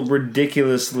also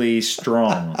ridiculously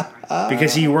strong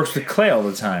because he works with clay all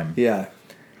the time. Yeah.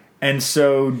 And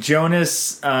so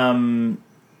Jonas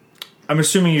I'm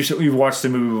assuming you've watched the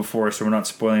movie before, so we're not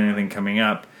spoiling anything coming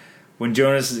up. When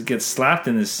Jonas gets slapped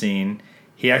in this scene,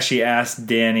 he actually asked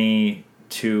Danny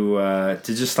to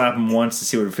just slap him once to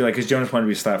see what it would feel like, because Jonas wanted to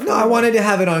be slapped. No, I wanted to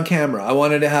have it on camera. I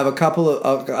wanted to have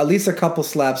at least a couple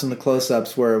slaps in the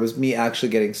close-ups where it was me actually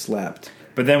getting slapped.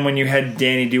 But then when you had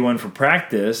Danny do one for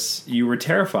practice, you were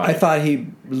terrified. I thought he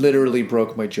literally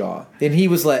broke my jaw, and he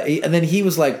was like,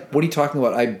 "What are you talking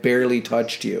about? I barely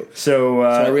touched you." So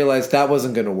I realized that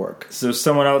wasn't going to work. So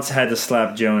someone else had to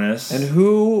slap Jonas. And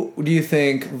who do you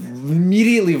think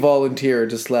immediately volunteered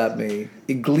to slap me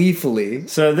gleefully?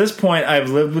 So at this point, I've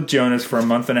lived with Jonas for a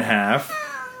month and a half,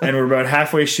 and we're about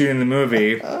halfway shooting the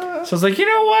movie. So I was like, you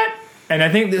know what? And I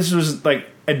think this was like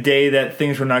a day that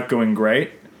things were not going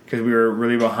great, because we were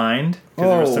really behind, because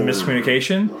there was some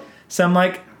miscommunication. So I'm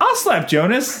like, I'll slap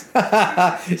Jonas.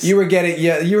 You were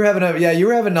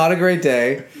having not a great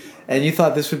day, and you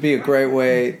thought this would be a great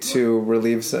way to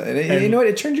relieve some. And you know what?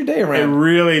 It turned your day around. It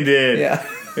really did. Yeah,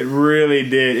 it really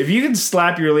did. If you can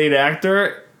slap your lead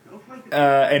actor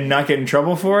and not get in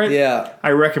trouble for it, yeah,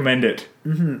 I recommend it.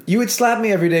 Mm-hmm. You would slap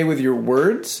me every day with your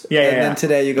words, and then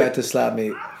today you got to slap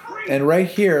me. And right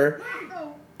here,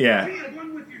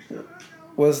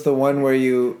 was the one where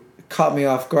you caught me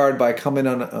off guard by coming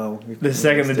on.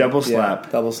 The double slap.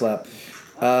 Yeah, double slap.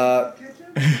 Oh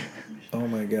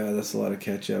my god, that's a lot of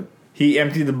ketchup. He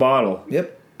emptied the bottle.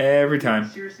 Yep. Every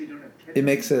time. It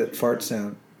makes a fart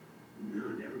sound.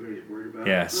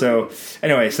 Yeah. So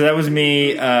anyway, so that was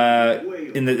me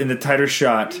in the tighter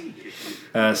shot,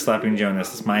 slapping Jonas.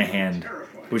 That's my hand,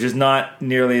 which is not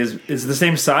nearly as. It's the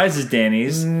same size as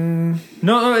Danny's.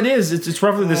 No, it is. It's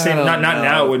roughly the same. Not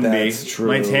now. It wouldn't be. True.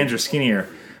 My hands are skinnier,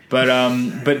 but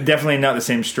definitely not the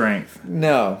same strength.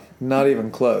 No, not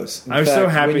even close. I was so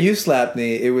happy when you slapped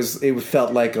me. It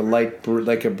felt like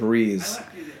like a breeze,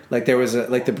 like there was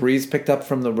the breeze picked up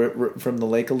from the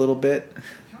lake a little bit,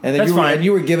 and then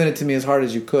you were giving it to me as hard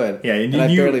as you could. Yeah, and I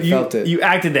barely felt it. You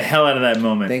acted the hell out of that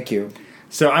moment. Thank you.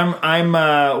 So I'm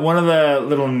one of the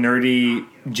little nerdy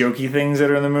jokey things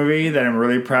that are in the movie that I'm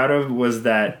really proud of was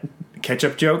that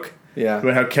ketchup joke. Yeah.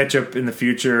 About how ketchup in the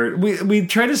future, we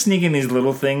try to sneak in these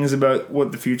little things about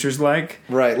what the future's like.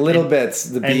 Right, bits,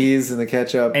 the bees and the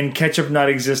ketchup. And ketchup not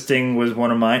existing was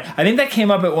one of mine. I think that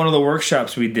came up at one of the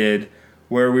workshops we did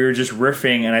where we were just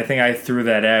riffing, and I think I threw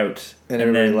that out. And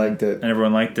everybody liked it. And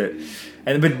everyone liked it.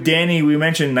 But Danny, we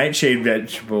mentioned nightshade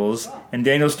vegetables, and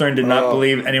Daniel Stern did not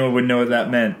believe anyone would know what that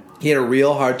meant. He had a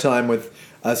real hard time with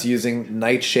us using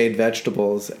nightshade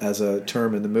vegetables as a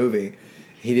term in the movie.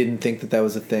 He didn't think that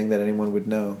was a thing that anyone would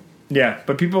know. Yeah,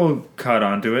 but people caught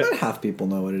on to it. Not half people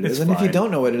know what it is. It's and fine. if you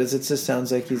don't know what it is, it just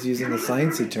sounds like he's using a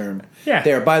sciencey term. Yeah.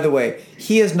 There, by the way,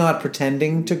 he is not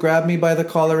pretending to grab me by the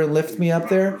collar and lift me up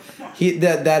there. He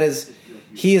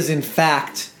is in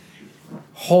fact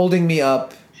holding me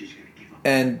up,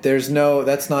 and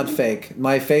that's not fake.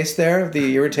 My face there,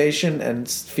 the irritation and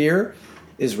fear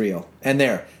is real. And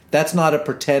that's not a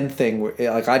pretend thing.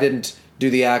 Like, I didn't do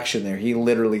the action there. He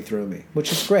literally threw me,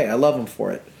 which is great. I love him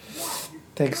for it.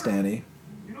 Thanks, Danny.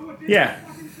 Yeah.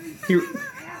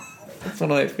 That's one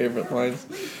of my favorite lines.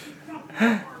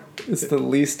 It's the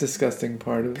least disgusting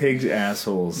part of it. Pigs'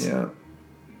 assholes. Yeah.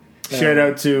 Shout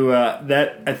out to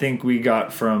that. I think we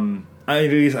got from. At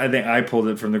least I think I pulled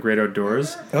it from The Great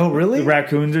Outdoors. Oh, really? The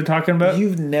raccoons are talking about.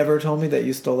 You've never told me that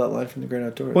you stole that line from The Great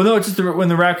Outdoors. Well, no, it's just when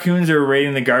the raccoons are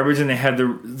raiding the garbage and they have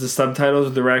the subtitles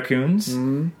with the raccoons.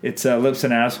 Mm-hmm. It's lips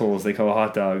and assholes. They call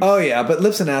hot dogs. Oh yeah, but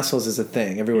lips and assholes is a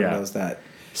thing. Everyone knows that.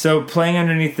 So playing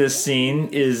underneath this scene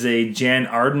is a Jan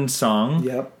Arden song.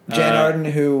 Yep. Jan Arden,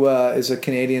 who is a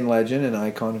Canadian legend, an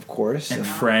icon, of course. And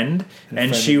friend.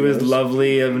 And she was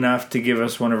lovely enough to give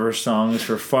us one of her songs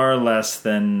for far less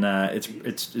than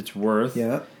it's worth.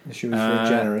 Yeah, she was very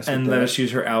generous. And let us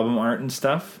use her album art and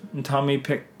stuff. And Tommy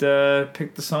picked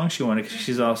the song she wanted because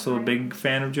she's also a big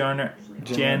fan of Jan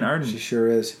Arden. She sure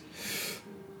is.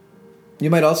 You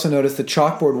might also notice the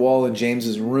chalkboard wall in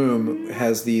James's room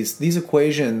has these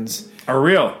equations are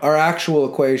real, are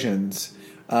actual equations.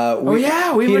 We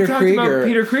even talked about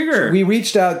Peter Krieger. We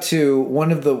reached out to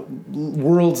one of the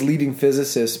world's leading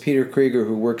physicists, Peter Krieger,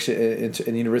 who works in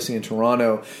the University in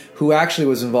Toronto, who actually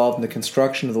was involved in the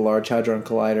construction of the Large Hadron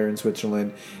Collider in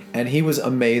Switzerland, and he was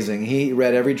amazing. He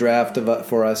read every draft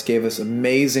for us, gave us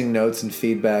amazing notes and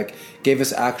feedback, gave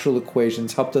us actual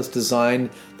equations, helped us design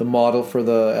the model for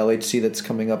the LHC that's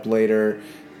coming up later.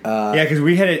 Because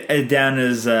we had it down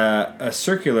as a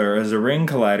circular, as a ring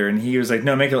collider, and he was like,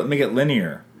 "No, make it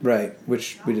linear." Right,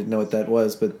 which we didn't know what that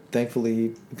was, but thankfully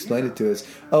he explained it to us.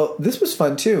 Oh, this was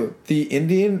fun too. The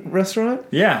Indian restaurant.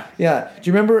 Yeah. Do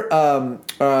you remember?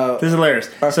 This is hilarious.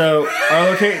 So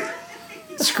our location.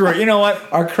 Screw it. You know what?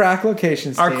 Our crack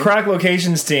locations team. Our crack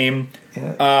locations team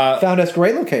found us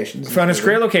great locations. Found us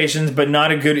great locations, but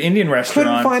not a good Indian restaurant.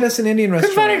 Couldn't find us an Indian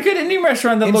restaurant. Couldn't find a good Indian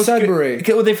restaurant that in looked Sudbury.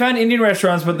 good. Well, they found Indian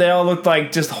restaurants, but they all looked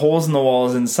like just holes in the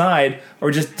walls inside,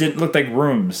 or just didn't look like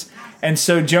rooms. And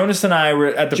so Jonas and I were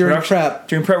at the During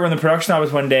prep, we're in the production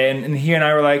office one day, and he and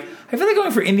I were like, I feel like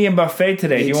going for Indian buffet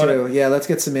today. Me too. Yeah, let's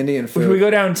get some Indian food. We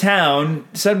go downtown,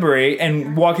 Sudbury,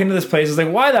 and walk into this place. It's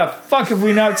like, why the fuck have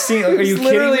we not seen? Like, are you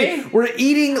kidding me? We're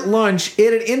eating lunch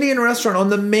at an Indian restaurant on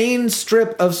the main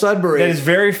strip of Sudbury. That is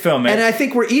very filmic. And I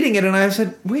think we're eating it, and I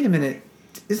said, wait a minute.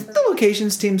 Isn't the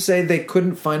locations team say they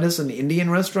couldn't find us an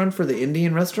Indian restaurant for the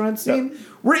Indian restaurant team? Yep.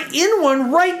 We're in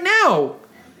one right now.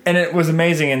 And it was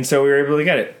amazing, and so we were able to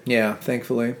get it. Yeah,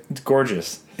 thankfully. It's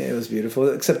gorgeous. Yeah, it was beautiful,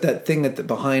 except that thing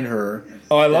behind her.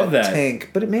 Oh, I love that tank,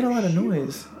 but it made a lot of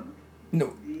noise.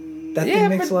 No, that thing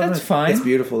makes a lot of noise. That's fine. It's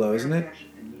beautiful, though, isn't it?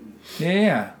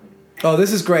 Yeah. Oh,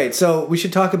 this is great. So we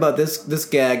should talk about this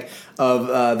gag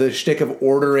of the shtick of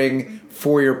ordering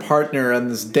for your partner on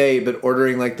this day, but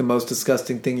ordering like the most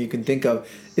disgusting thing you can think of.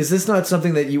 Is this not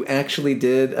something that you actually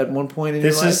did at one point in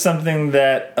your life? This is something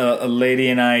that a lady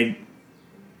and I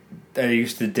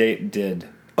used to date did.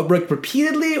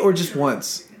 Repeatedly or just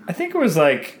once? I think it was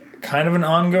like kind of an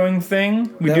ongoing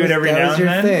thing. We do it every now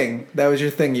and then. That was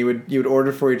your thing. You would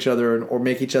order for each other or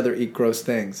make each other eat gross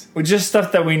things. With just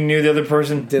stuff that we knew the other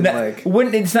person didn't like.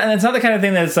 It's not the kind of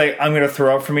thing that it's like, I'm going to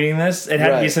throw up from eating this. It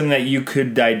had to be something that you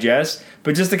could digest.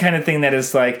 But just the kind of thing that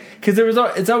is like, because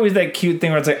it's always that cute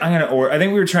thing where it's like, I'm going to order. I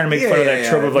think we were trying to make fun of that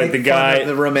trope of like the guy.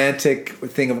 The romantic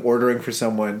thing of ordering for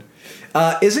someone.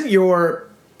 Isn't your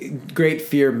great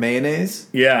fear mayonnaise?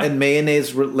 Yeah. And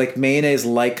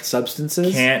mayonnaise-like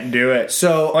substances? Can't do it.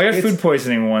 So I got food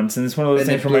poisoning once, and it's one of those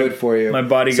things for you. My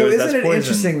body so goes, isn't that's it poison.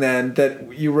 Interesting then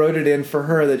that you wrote it in for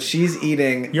her that she's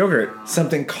eating yogurt,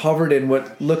 something covered in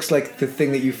what looks like the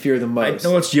thing that you fear the most?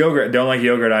 No, it's yogurt. Don't like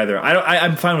yogurt either.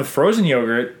 I'm fine with frozen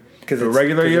yogurt. Because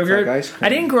regular yogurt, like ice cream. I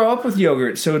didn't grow up with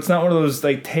yogurt, so it's not one of those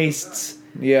like tastes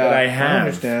that I have. I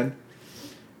understand.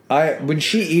 When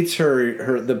she eats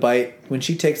the bite, when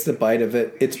she takes the bite of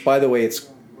it, it's, by the way, it's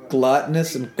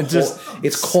gluttonous and cold.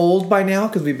 It's cold by now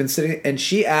because we've been sitting, and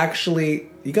she actually,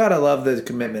 you gotta love the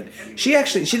commitment. She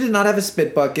did not have a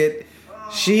spit bucket.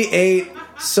 She ate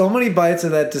so many bites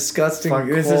of that disgusting cold.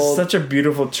 This is such a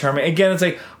beautiful, charming. Again, it's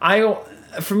like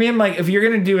for me, I'm like, if you're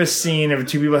gonna do a scene of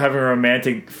two people having a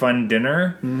romantic, fun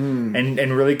dinner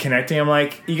and really connecting, I'm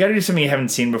like, you gotta do something you haven't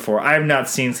seen before. I have not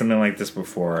seen something like this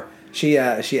before. She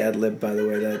ad-libbed, by the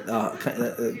way,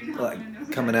 that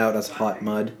coming out as hot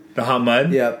mud. The hot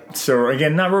mud? Yep. So,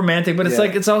 again, not romantic, but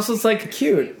it's also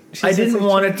cute. I didn't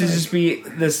want it to just be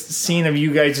this scene of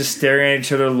you guys just staring at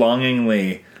each other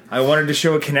longingly. I wanted to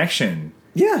show a connection.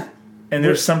 Yeah. And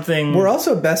there's something... We're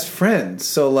also best friends,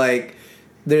 so, like,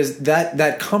 there's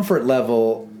that comfort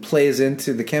level plays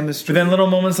into the chemistry. But then little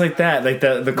moments like that, like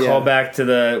the callback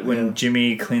to when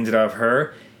Jimmy cleans it off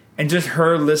her... And just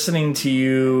her listening to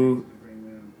you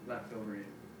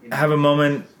have a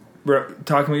moment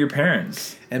talking with your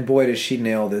parents. And boy, does she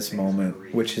nail this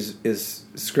moment, which is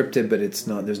scripted, but it's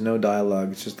not. There's no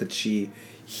dialogue. It's just that she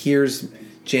hears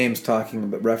James talking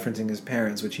about referencing his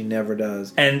parents, which he never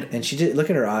does. And she did,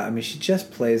 look at her eye. I mean, she just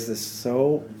plays this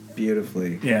so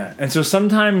beautifully. Yeah. And so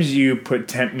sometimes you put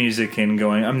temp music in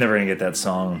going, I'm never going to get that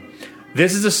song.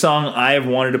 This is a song I have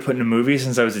wanted to put in a movie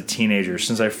since I was a teenager,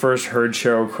 since I first heard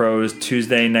Sheryl Crow's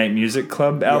Tuesday Night Music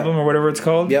Club album or whatever it's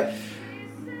called. Yep.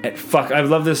 I've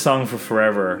loved this song for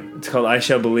forever. It's called I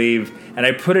Shall Believe. And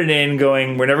I put it in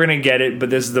going, we're never going to get it, but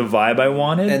this is the vibe I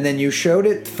wanted. And then you showed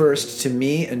it first to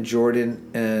me and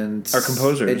Jordan and... our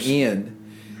composers. And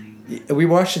Ian. We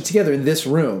watched it together in this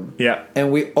room. Yeah.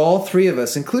 And we, all three of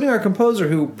us, including our composer,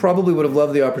 who probably would have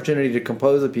loved the opportunity to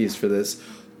compose a piece for this,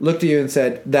 looked at you and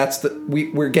said,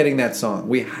 we're getting that song.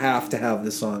 We have to have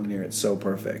this song here. It's so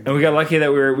perfect. And we got lucky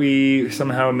that we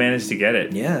somehow managed to get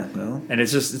it. Yeah, well. And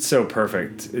it's so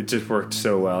perfect. It just worked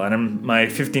so well. And my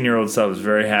 15-year-old self was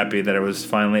very happy that I was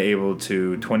finally able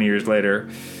to, 20 years later,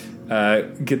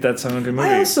 get that song into a movie.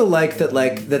 I also like that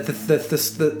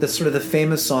the sort of the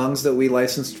famous songs that we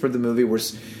licensed for the movie were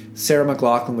Sarah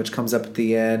McLachlan, which comes up at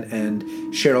the end, and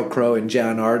Sheryl Crow and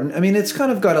Jan Arden. I mean, it's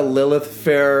kind of got a Lilith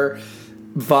Fair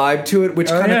vibe to it,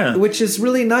 which is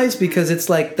really nice because it's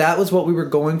like that was what we were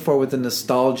going for with the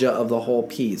nostalgia of the whole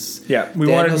piece. Yeah,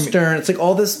 Daniel Stern. It's like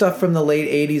all this stuff from the late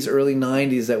 '80s, early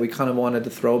 '90s that we kind of wanted to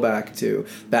throw back to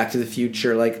the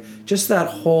Future, like just that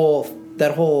whole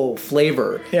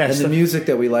flavor. Yeah, and the music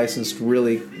that we licensed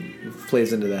really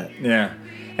plays into that. Yeah,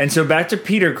 and so back to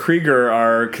Peter Krieger,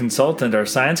 our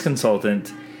science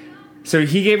consultant. So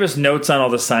he gave us notes on all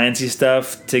the sciencey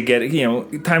stuff to get,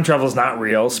 time travel is not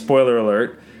real. Spoiler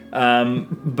alert.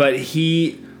 But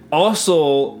he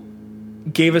also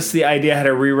gave us the idea how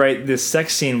to rewrite this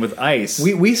sex scene with ice.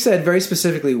 We said very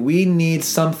specifically, we need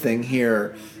something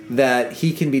here that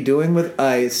he can be doing with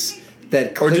ice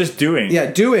that or just doing. Yeah,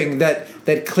 doing that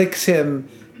clicks him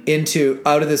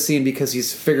out of the scene because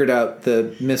he's figured out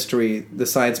the mystery, the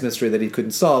science mystery that he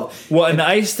couldn't solve. Well, and the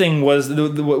ice thing was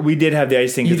we did have the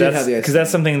ice thing because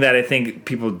that's something that I think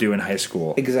people do in high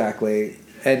school. Exactly.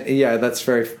 And yeah, that's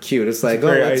very cute. It's like,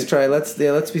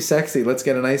 let's be sexy. Let's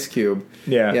get an ice cube.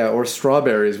 Yeah. Or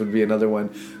strawberries would be another one.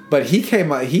 But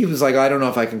he was like, I don't know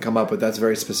if I can come up with that's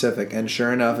very specific. And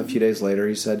sure enough, a few days later,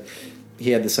 he said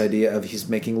he had this idea of he's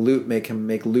make him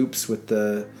make loops with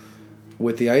the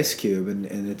ice cube,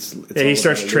 and it's he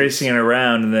starts tracing it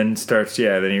around, and then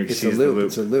then you see the loop.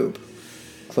 It's a loop.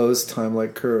 Closed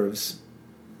time-like curves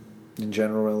in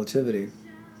general relativity.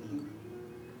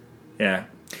 Yeah.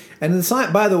 And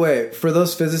by the way, for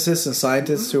those physicists and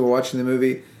scientists who are watching the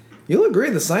movie, you'll agree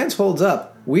the science holds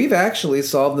up. We've actually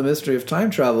solved the mystery of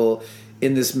time travel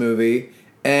in this movie,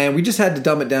 and we just had to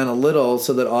dumb it down a little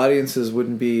so that audiences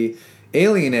wouldn't be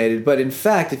alienated. But in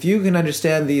fact, if you can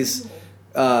understand these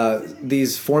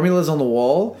formulas on the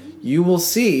wall, you will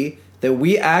see that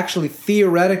we actually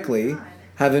theoretically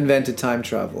have invented time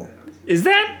travel. Is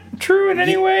that true in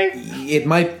any way? It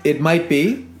might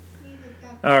be.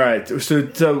 All right.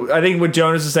 So I think what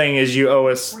Jonas is saying is you owe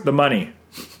us the money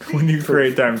when you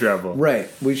create time travel. Right.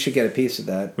 We should get a piece of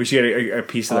that. We should get a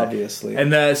piece of Obviously.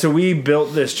 that. And so we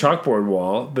built this chalkboard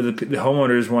wall, but the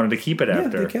homeowners wanted to keep it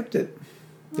after. Yeah, they kept it.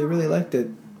 They really liked it.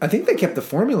 I think they kept the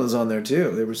formulas on there,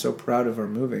 too. They were so proud of our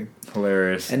movie.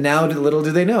 Hilarious. And now, little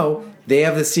do they know, they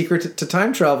have the secret to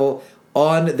time travel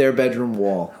on their bedroom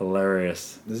wall.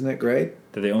 Hilarious. Isn't it great?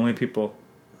 They're the only people.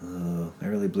 Oh, I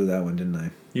really blew that one, didn't I?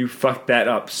 You fucked that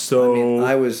up so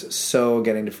I was so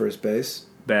getting to first base.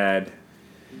 Bad.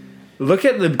 Look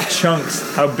at the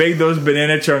chunks, how big those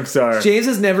banana chunks are. James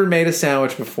has never made a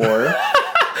sandwich before.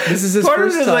 This is his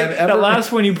first time ever. The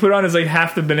last one you put on is like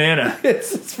half the banana.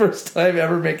 It's his first time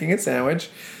ever making a sandwich.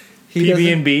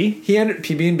 PB&B?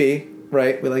 PB&B,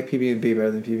 right. We like PB&B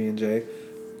better than PB&J.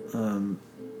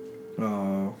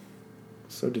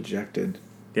 So dejected.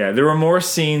 Yeah, there were more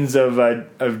scenes of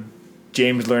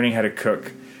James learning how to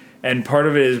cook. And part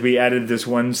of it is we added this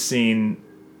one scene,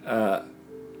 I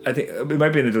think it might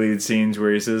be in the deleted scenes,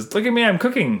 where he says, "Look at me, I'm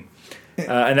cooking."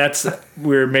 And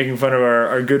we're making fun of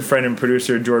our good friend and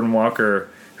producer, Jordan Walker,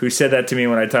 who said that to me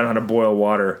when I taught him how to boil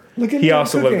water. He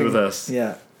also lived with us.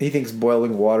 Yeah, he thinks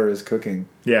boiling water is cooking.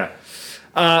 Yeah.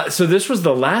 So this was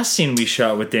the last scene we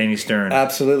shot with Danny Stern.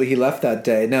 Absolutely, he left that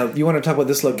day. Now, you want to talk about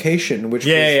this location, which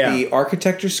was the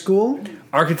Architecture School?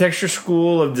 Architecture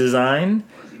School of Design,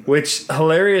 which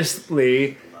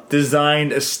hilariously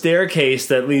designed a staircase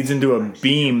that leads into a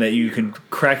beam that you can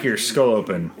crack your skull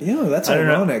open. Yeah, that's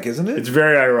ironic, isn't it? It's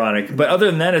very ironic. But other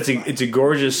than that, it's a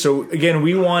gorgeous... So, again,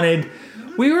 we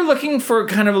were looking for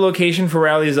kind of a location for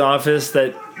Rowley's office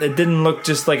that didn't look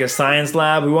just like a science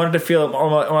lab. We wanted to feel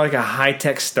more like a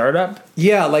high-tech startup.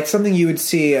 Yeah, like something you would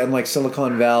see in like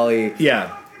Silicon Valley.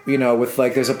 Yeah. You know, with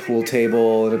like there's a pool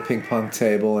table and a ping pong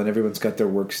table and everyone's got their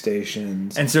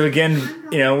workstations. And so again,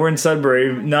 we're in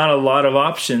Sudbury, not a lot of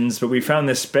options, but we found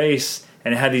this space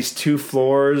and it had these 2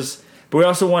 floors. But we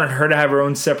also wanted her to have her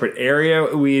own separate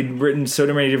area. We had written so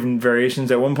many different variations.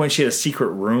 At one point, she had a secret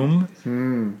room.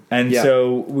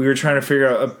 So we were trying to figure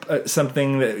out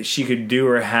something that she could do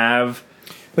or have.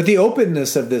 But the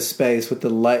openness of this space with the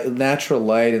natural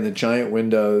light and the giant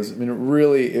windows, I mean,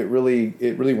 it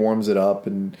really warms it up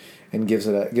and gives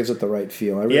it the right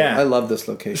feel. I love this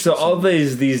location. So all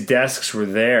these desks were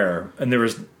there, and there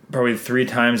was probably 3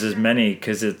 times as many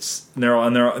because they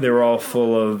were all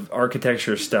full of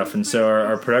architecture stuff, and so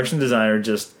our production designer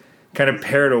just kind of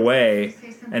pared away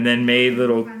and then made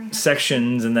little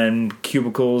sections and then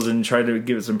cubicles and tried to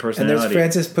give it some personality. And there's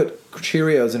Frances put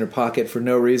Cheerios in her pocket for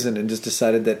no reason and just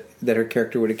decided that her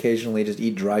character would occasionally just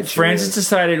eat dried Cheerios. Frances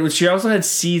decided she also had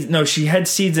seeds. No, she had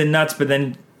seeds and nuts, but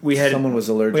then someone was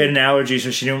allergic. We had an allergy,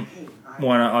 so she didn't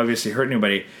want to obviously hurt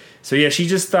anybody. So yeah, she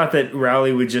just thought that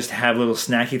Rowley would just have little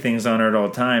snacky things on her at all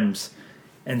times.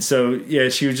 And so yeah,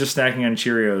 she was just snacking on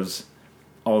Cheerios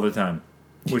all the time,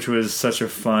 which was such a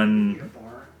fun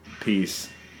piece.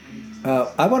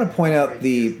 I want to point out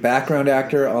the background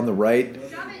actor on the right.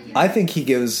 I think he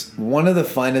gives one of the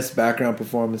finest background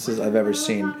performances I've ever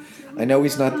seen. I know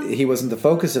he wasn't the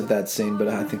focus of that scene, but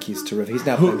I think he's terrific. He's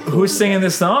now who's singing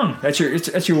this song? That's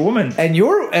your woman and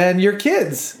your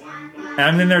kids.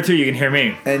 I'm in there too. You can hear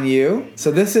me. And you.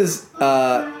 So this is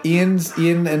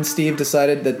Ian and Steve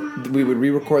decided that we would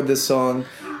re-record this song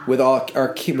with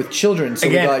with children. So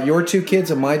Again, we got your 2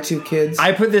 kids and my 2 kids.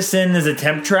 I put this in as a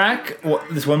temp track,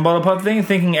 this one bottle pop thing,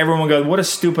 thinking everyone would go, "What a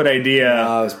stupid idea!"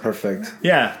 Oh, it was perfect.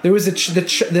 Yeah, There was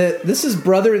this is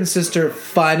brother and sister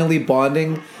finally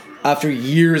bonding after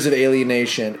years of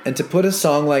alienation, and to put a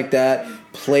song like that,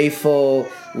 playful,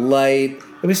 light.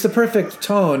 It was the perfect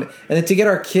tone, and then to get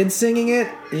our kids singing it,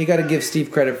 you got to give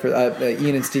Steve credit for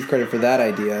Ian and Steve credit for that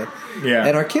idea. Yeah.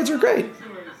 And our kids were great.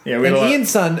 yeah. And Ian's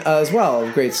son as well,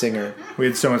 a great singer. We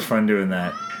had so much fun doing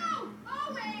that.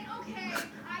 Okay,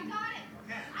 I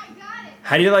got it.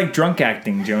 How do you like drunk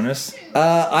acting, Jonas?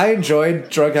 I enjoyed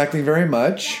drug acting very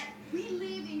much. We live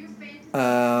in your fantasy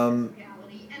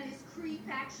reality, and this creep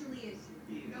actually is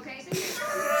you. Okay?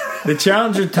 The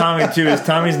challenge with Tommy too is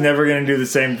Tommy's never going to do the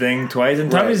same thing twice,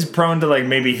 and Tommy's prone to like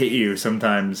maybe hit you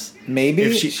sometimes. Maybe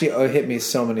If she hit me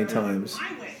so many times.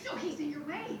 So he's in your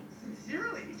way.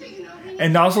 Sincerely. So you know he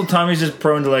And also Tommy's just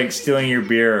prone to like stealing your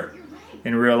beer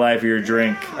in real life or your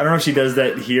drink. I don't know if she does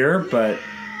that here, but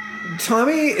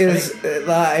Tommy is,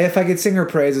 if I could sing her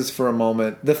praises for a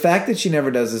moment, the fact that she never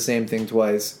does the same thing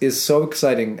twice is so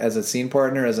exciting as a scene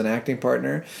partner, as an acting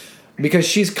partner, because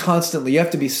she's constantly, you have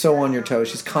to be so on your toes.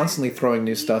 She's constantly throwing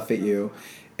new stuff at you,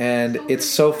 and it's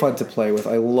so fun to play with.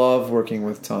 I love working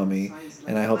with Tommy,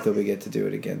 and I hope that we get to do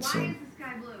it again soon. the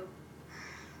sky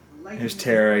blue. here's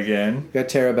Tara again. Got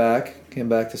Tara back, came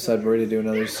back to Sudbury to do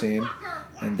another scene.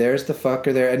 And there's the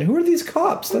fucker there. And who are these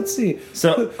cops? Let's see.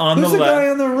 So on Who's the the guy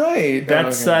left, on the right?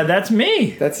 that's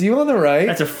me. That's you on the right.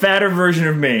 That's a fatter version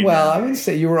of me. Well, I wouldn't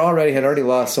say you had already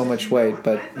lost so much weight,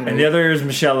 but you know, And the other is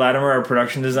Michelle Latimer, our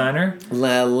production designer.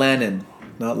 Lannon,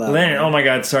 not Latimer. Lennon, oh my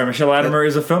God, sorry. Michelle Latimer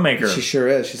is a filmmaker. She sure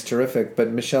is. She's terrific. But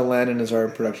Michelle Lannon is our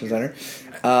production designer.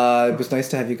 It was nice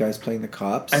to have you guys playing the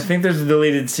cops. I think there's a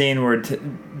deleted scene where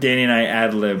Danny and I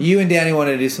ad-lib. You and Danny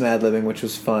wanted to do some ad-libbing, which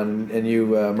was fun, and you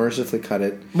mercifully cut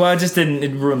it. Well, it just didn't.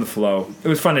 It ruined the flow. It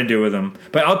was fun to do with him,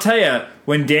 but I'll tell you,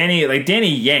 when Danny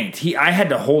yanked, I had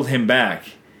to hold him back.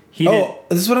 This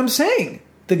is what I'm saying.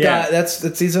 The Yeah. guy,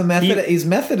 he's a method. He- He's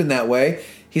method in that way.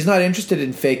 He's not interested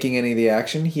in faking any of the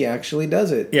action. He actually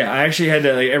does it. Yeah, I actually had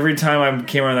to every time I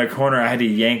came around that corner, I had to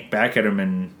yank back at him,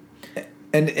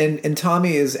 And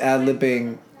Tommy is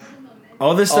ad-libbing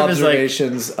all this stuff is like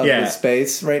observations of yeah. the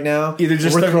space right now. Either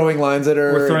just we're throwing lines at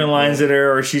her. we're throwing lines at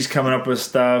her, or she's coming up with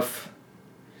stuff.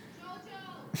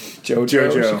 Jojo.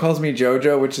 Jojo. She calls me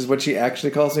Jojo, which is what she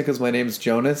actually calls me because my name's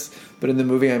Jonas. But in the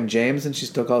movie, I'm James, and she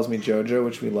still calls me Jojo,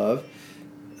 which we love.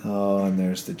 Oh, and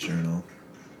there's the journal.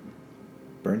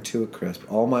 Burnt to a crisp.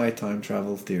 All my time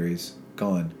travel theories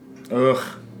gone. Ugh.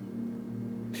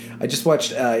 I just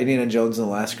watched Indiana Jones and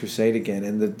the Last Crusade again,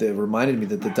 and it reminded me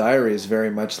that the diary is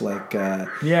very much like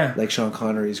like Sean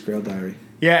Connery's Grail Diary.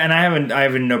 Yeah, and I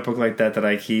have a notebook like that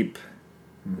I keep.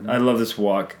 Mm-hmm. I love this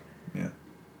walk. Yeah,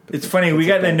 It's funny. We a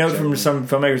got that bad note joke, from yeah. some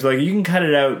filmmakers like you can cut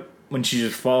it out when she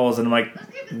just falls, and I'm like,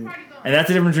 and that's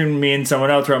the difference between me and someone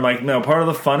else. Where I'm like, no, part of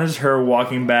the fun is her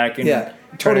walking back and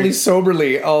totally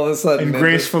soberly all of a sudden and just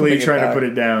gracefully putting trying to back. put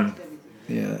it down.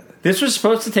 Yeah, This was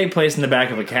supposed to take place in the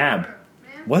back of a cab.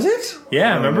 was it?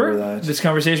 Yeah, I don't remember? that. This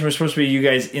conversation was supposed to be you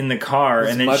guys in the car,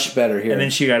 It's and then much better here. And then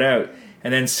she got out,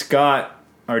 and then Scott,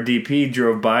 our DP,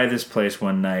 drove by this place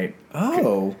one night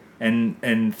Oh,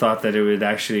 and thought that it would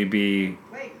actually be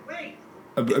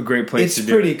a great place it's to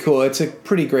do pretty it. cool. It's a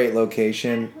pretty great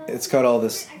location. It's got all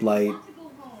this light.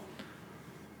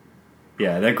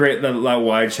 Yeah, that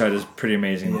wide shot is pretty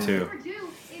amazing too.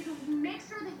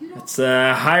 It's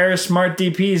hire smart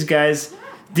DPs, guys.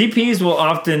 DPs will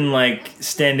often like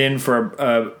stand in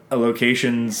for a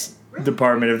locations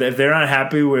department if they're not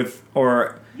happy with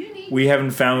or we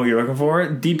haven't found what you're looking for.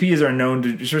 DPs are known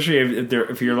to, especially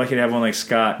if you're lucky to have one like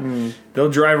Scott, they'll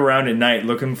drive around at night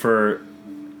looking for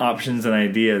options and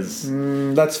ideas.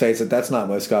 Let's face it, that's not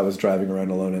why Scott was driving around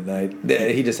alone at night.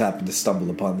 He just happened to stumble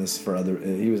upon this for other.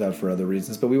 He was out for other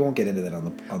reasons, but we won't get into that on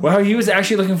the. Well, he was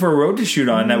actually looking for a road to shoot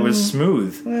on that was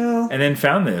smooth, Well, and then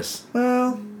found this.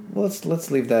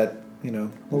 let's leave that.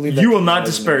 We'll leave that You to will not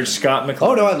the disparage imagination. Scott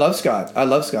McClellan. Oh no, I love Scott.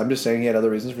 I'm just saying he had other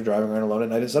reasons for driving around alone at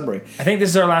night in Sudbury. I think this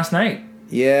is our last night.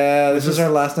 Yeah, this is our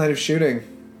last night of shooting.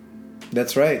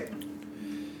 That's right.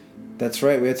 That's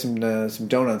right. We had some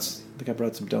donuts. I think I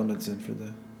brought some donuts in for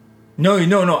the. No.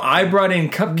 I brought in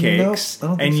cupcakes, No,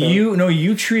 I don't and think so.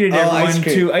 you treated everyone ice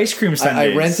cream. to ice cream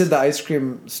sundaes. I rented the ice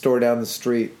cream store down the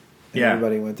street. And Yeah.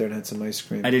 everybody went there and had some ice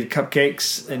cream. I did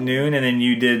cupcakes at noon, and then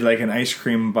you did like an ice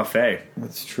cream buffet.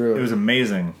 That's true. It was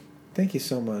amazing. Thank you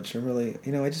so much. I'm really,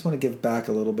 I just want to give back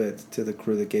a little bit to the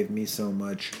crew that gave me so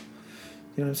much.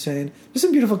 You know what I'm saying? There's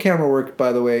some beautiful camera work,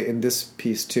 by the way, in this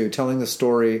piece too, telling the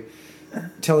story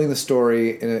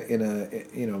in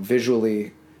a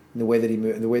visually, in the way that he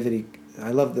moved, the way that he.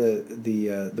 I love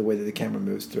the way that the camera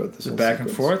moves throughout this. The whole back sequence.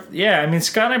 and forth. Yeah, I mean,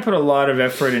 Scott and I put a lot of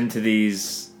effort into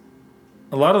these.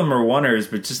 A lot of them are oneers,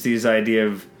 but just these idea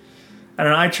of. I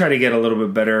don't know. I try to get a little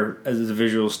bit better as a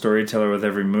visual storyteller with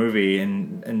every movie,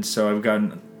 and so I've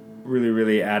gotten really,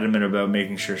 really adamant about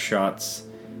making sure shots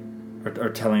are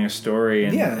telling a story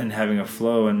and having a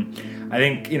flow. And I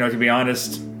think, to be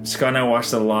honest, Scott and I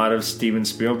watched a lot of Steven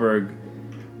Spielberg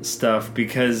stuff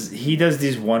because he does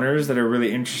these oneers that are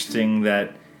really interesting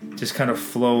that just kind of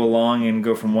flow along and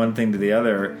go from one thing to the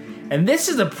other. And this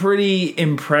is a pretty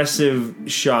impressive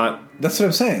shot. That's what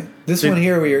I'm saying. This one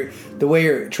here, where the way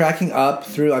you're tracking up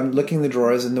through, I'm looking in the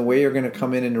drawers, and the way you're going to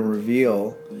come in and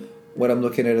reveal what I'm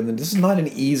looking at, and then this is not an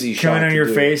easy shot. Come in on your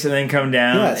face and then come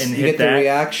down and you hit get that the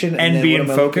reaction and be in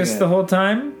focus the whole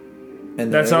time.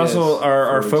 And that's also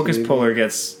our focus TV. puller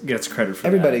gets credit for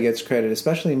Everybody that. gets credit,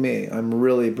 especially me. I'm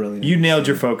really brilliant. You nailed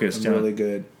your focus, I'm John. really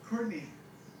good. Courtney.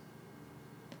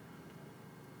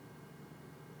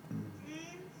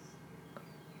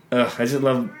 Ugh, I just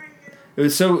love. It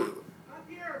was so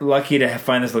lucky to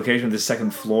find this location with the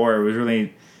second floor. It was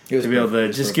really to be able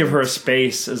to just give her a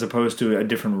space as opposed to a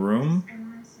different room. I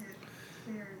wanted to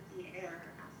clear the air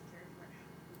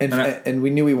after what And we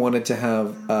knew we wanted to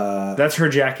have. That's her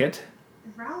jacket.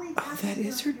 the rally. Oh, that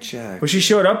is her jacket. Well, she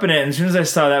showed up in it, and as soon as I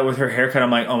saw that with her haircut,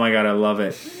 I'm like, oh my god, I love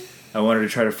it. I wanted to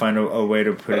try to find a way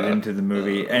to put it into the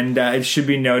movie. And it should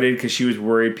be noted, because she was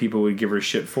worried people would give her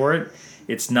shit for it,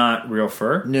 it's not real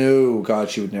fur. No, God,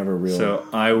 she would never real. So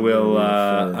I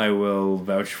will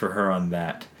vouch for her on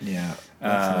that. Yeah,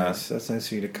 that's nice. That's nice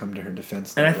for you to come to her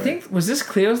defense. And I that way. think, was this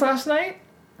Cleo's last night?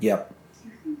 Yep.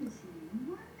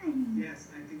 Yes,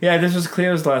 I think. Yeah, this was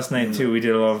Cleo's last night too. We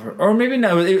did a lot of her, or maybe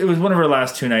not. It was one of her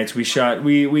last 2 nights. We shot.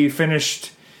 We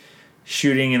finished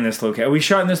shooting in this location. We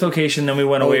shot in this location, then we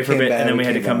went away we for a came bit, back- and then we we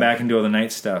had to came come back. back and do all the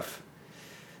night stuff.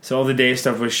 So all the day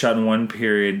stuff was shot in one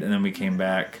period, and then we came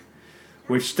back,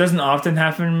 which doesn't often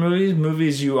happen in movies.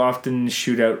 Movies, you often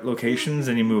shoot out locations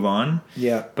and you move on.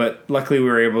 Yeah. But luckily, we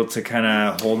were able to kind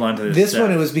of hold on to This set.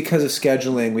 one, it was because of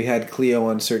scheduling. We had Cleo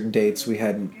on certain dates. We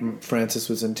had Francis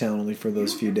was in town only for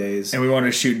those few days. and we wanted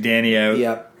to shoot Danny out.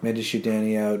 Yep, we had to shoot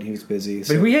Danny out. He was busy. But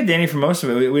So. we had Danny for most of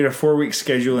it. We had a 4-week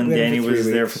schedule, and We had him Danny for 3 was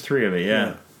there weeks. for 3 of it. Yeah.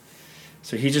 Yeah.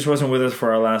 So he just wasn't with us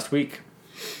for our last week.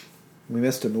 We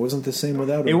missed him. It wasn't the same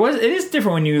without him. It is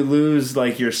different when you lose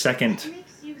like your second, What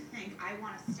makes you think I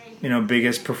want to stay here?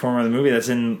 biggest performer of the movie that's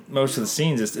in most of the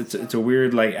scenes. It's a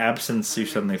weird like absence you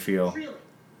suddenly feel. Really?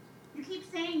 You keep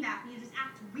saying that, but you just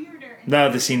act weirder. And Now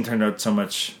the scene turned out so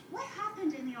much what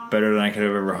happened in the office? better than I could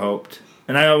have ever hoped.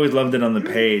 And I always loved it on the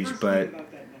page, but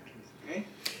About that necklace, okay?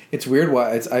 It's weird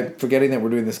why I'm forgetting that we're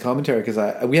doing this commentary because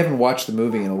we haven't watched the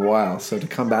movie in a while. So to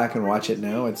come back and watch it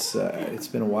now, it's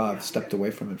been a while. I've stepped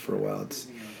away from it for a while. It's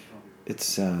Why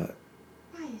is he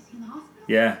in the hospital?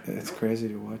 yeah. it's crazy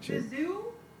to watch The it. zoo?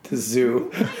 The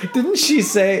zoo. Didn't she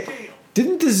say?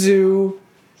 Didn't the zoo?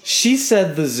 She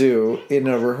said the zoo in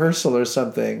a rehearsal or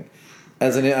something.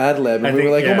 As an ad lib, I and we were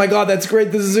think, like, yeah. "Oh my god, that's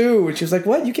great!" The zoo. And she was like,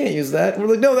 "What? You can't use that." And we're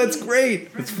like, "No, that's great."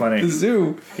 It's funny. The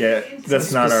zoo. Yeah,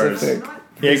 that's not ours. Specific.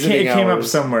 Yeah, it Visiting came up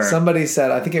hours. somewhere. Somebody said,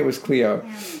 I think it was Cleo.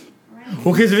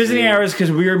 Well, because visiting hours,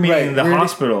 because we were meeting in the where do-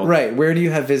 hospital. right. Where do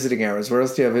you have visiting hours? Where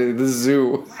else do you have it? The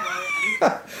zoo?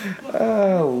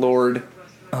 Oh Lord.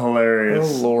 Hilarious.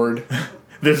 Oh Lord.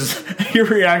 This your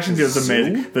reaction to it's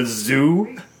amazing. The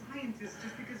zoo. Scientist,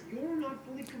 just because you're not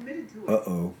fully committed to it.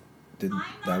 Uh-oh.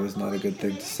 That was not a good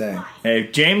thing to say. Hey,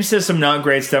 James says some not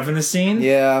great stuff in the scene.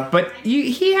 Yeah. But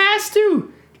he has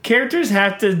to. Characters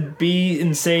have to be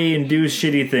and say and do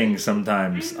shitty things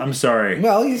sometimes. I'm sorry.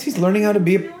 Well, he's learning how to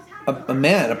be a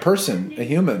man, a person, a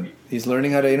human. He's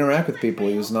learning how to interact with people.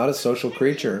 He was not a social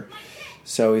creature.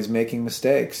 So he's making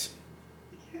mistakes.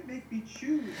 You can't make me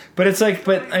choose. But it's like,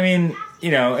 I mean,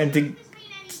 and to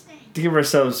give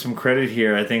ourselves some credit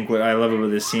here, I think what I love about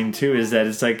this scene too is that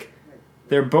it's like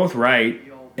they're both right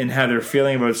in how they're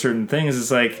feeling about certain things. It's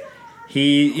like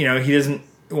he doesn't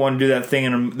want to do that thing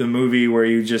in the movie where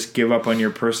you just give up on your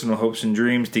personal hopes and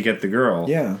dreams to get the girl.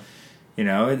 Yeah.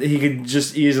 He could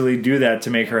just easily do that to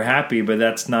make her happy, but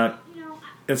that's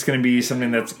going to be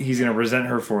something that he's going to resent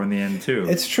her for in the end too.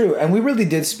 It's true, and we really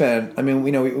did spend. I mean,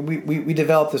 we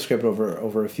developed the script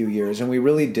over a few years, and we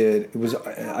really did. It was.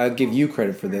 I'll give you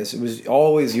credit for this. It was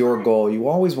always your goal. You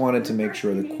always wanted to make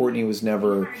sure that Courtney was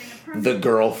never the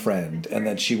girlfriend, and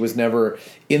that she was never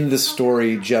in the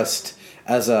story just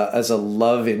as a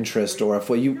love interest or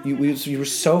you were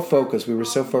so focused. We were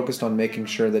so focused on making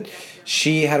sure that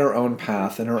she had her own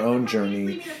path and her own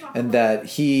journey, and that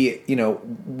he,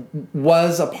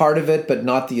 was a part of it, but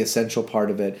not the essential part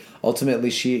of it.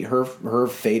 Ultimately, her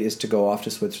fate is to go off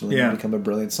to Switzerland and become a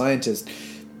brilliant scientist.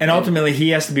 And ultimately, he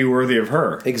has to be worthy of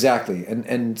her. Exactly,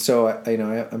 and so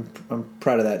I'm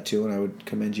proud of that too, and I would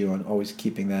commend you on always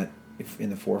keeping that in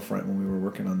the forefront when we were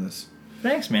working on this.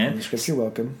 Thanks, man. You're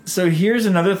welcome. So here's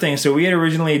another thing. So we had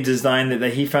originally designed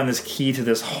that he found this key to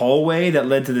this hallway that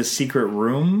led to this secret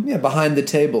room. Yeah, behind the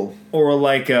table, or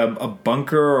like a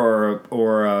bunker,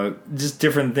 or just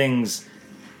different things,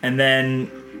 and then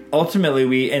ultimately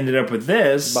we ended up with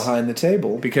this behind the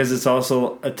table because it's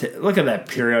also look at that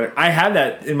periodic. I have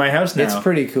that in my house now. It's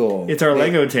pretty cool. It's our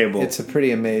Lego table. It's a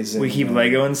pretty amazing. We keep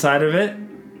Lego inside of it.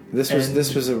 This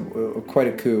was quite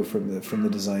a coup from the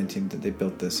design team that they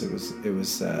built this. It was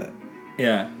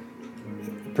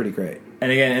pretty great.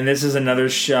 And this is another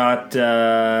shot.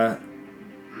 Another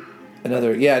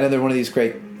one of these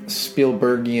great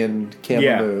Spielbergian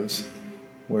camera moves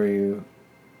where you.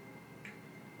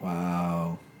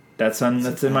 Wow, that's in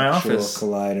my office.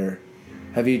 Collider.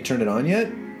 Have you turned it on yet?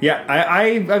 Yeah,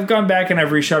 I've gone back and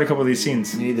I've reshot a couple of these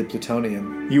scenes. You need the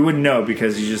plutonium. You wouldn't know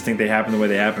because you just think they happened the way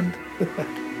they happened.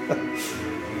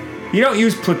 You don't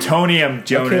use plutonium,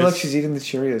 Jonas. Okay, look, she's eating the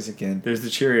Cheerios again. There's the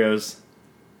Cheerios.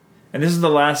 And this is the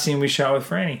last scene we shot with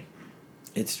Franny.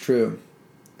 It's true.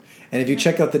 And if you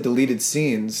check out the deleted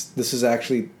scenes, this is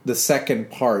actually the second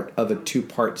part of a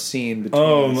 2-part scene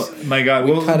between us. My God.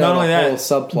 We cut not out only a that, whole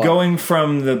subplot. Going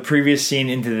from the previous scene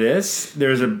into this,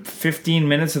 there's a 15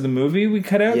 minutes of the movie we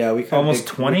cut out. Yeah, we cut almost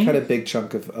 20. We cut a big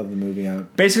chunk of the movie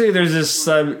out. Basically, there's this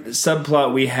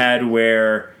subplot we had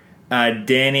where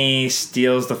Danny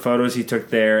steals the photos he took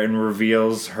there and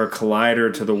reveals her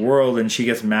collider to the world, and she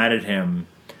gets mad at him.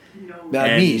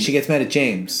 She gets mad at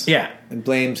James. Yeah. And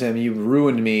blames him. You've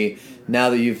ruined me. Now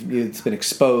that it's been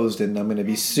exposed, and I'm going to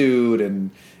be sued,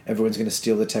 and everyone's going to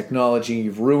steal the technology.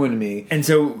 You've ruined me. And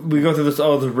so we go through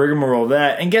the rigmarole of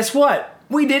that, and guess what?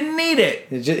 We didn't need it.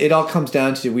 It all comes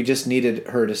down to we just needed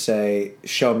her to say,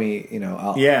 "Show me,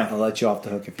 I'll let you off the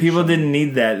hook." If people didn't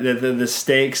need that. The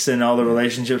stakes and all the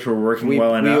relationships were working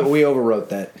well enough. We overwrote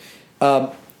that.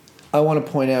 I want to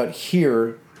point out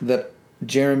here that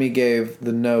Jeremy gave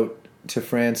the note to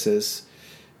Frances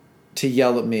to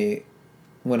yell at me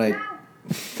when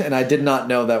and I did not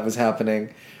know that was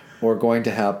happening or going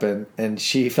to happen, and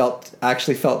she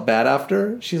actually felt bad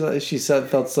after. She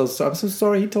felt so sorry. I'm so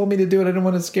sorry. He told me to do it. I didn't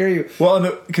want to scare you. Well,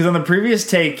 because on the previous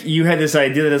take, you had this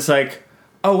idea that it's like,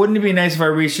 oh, wouldn't it be nice if I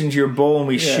reached into your bowl and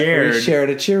we shared? We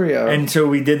shared a Cheerio, and so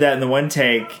we did that in the one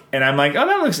take, and I'm like, oh,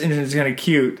 that looks interesting. It's kind of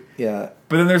cute. Yeah.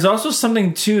 But then there's also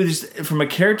something too, just from a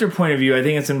character point of view. I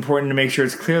think it's important to make sure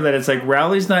it's clear that it's like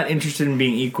Rowley's not interested in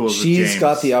being equals. She's with James.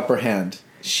 got the upper hand.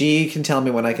 She can tell me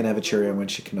when I can have a Cheerio and when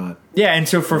she cannot. Yeah, and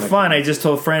so for fun, I just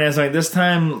told Fran, I was like, this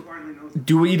time,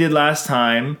 do what you did last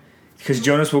time, because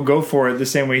Jonas will go for it the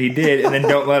same way he did, and then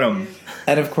don't let him.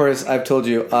 And of course, I've told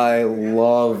you, I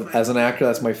love, as an actor,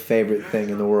 that's my favorite thing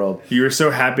in the world. You were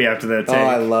so happy after that take. Oh,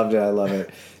 I loved it. I love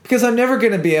it. Because I'm never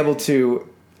going to be able to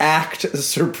act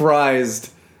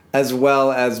surprised as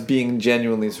well as being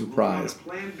genuinely surprised.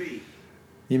 Plan B.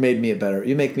 You make me a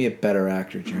better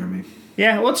actor, Jeremy.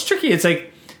 Yeah, well, it's tricky. It's like,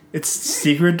 it's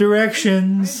secret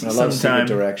directions. I love secret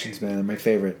directions, man. My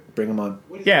favorite. Bring them on.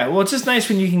 Yeah, well, it's just nice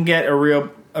when you can get a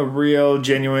real,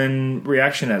 genuine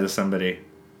reaction out of somebody.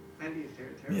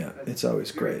 Yeah, it's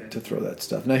always great to throw that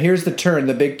stuff. Now, here's the turn,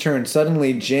 the big turn.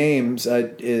 Suddenly, Jimmy,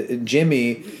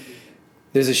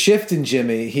 there's a shift in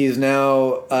Jimmy. He's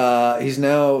now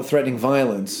threatening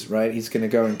violence, right? He's going to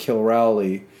go and kill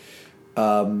Rowley.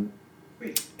 And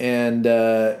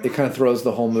it kind of throws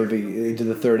the whole movie into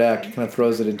the third act. It kind of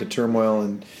throws it into turmoil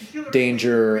and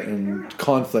danger and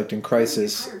conflict and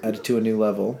crisis to a new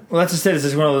level. Well, that's just it. It's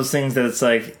just one of those things that it's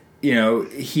like,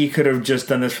 he could have just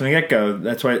done this from the get-go.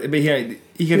 That's why. But he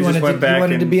could have just went back. He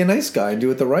wanted to be a nice guy and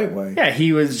do it the right way. Yeah,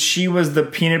 she was the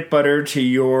peanut butter to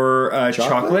your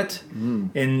chocolate.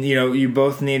 And you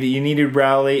both needed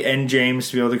Rowley and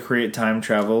James to be able to create time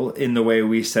travel in the way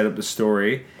we set up the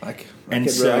story. I could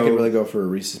really go for a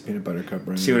Reese's peanut butter cup right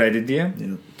now. See what I did to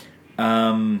you?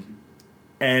 Yeah.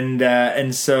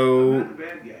 And so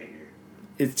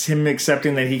it's him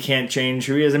accepting that he can't change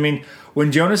who he is. I mean,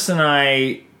 when Jonas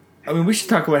and we should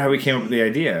talk about how we came up with the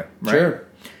idea, right? Sure.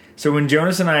 So when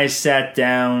Jonas and I sat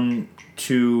down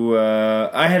to,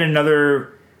 I had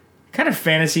another kind of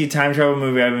fantasy time travel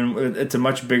movie. It's a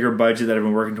much bigger budget that I've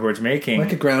been working towards making.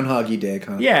 Like a Groundhoggy Day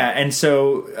kind of. Yeah, and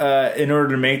so in order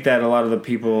to make that, a lot of the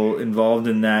people involved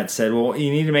in that said, well,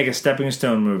 you need to make a stepping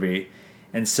stone movie.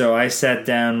 And so I sat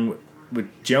down with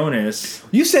Jonas.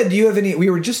 You said, do you have any... We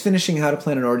were just finishing How to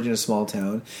Plan an Orgy in a Small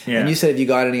Town. Yeah. And you said, have you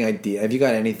got any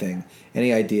anything,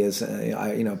 any ideas,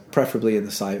 preferably in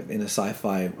a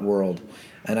sci-fi world.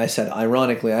 And I said,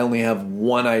 ironically, I only have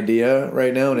one idea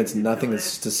right now, and it's nothing. It's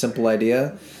just a simple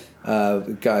idea. A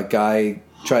guy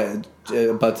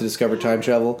about to discover time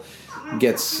travel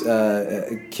gets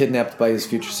kidnapped by his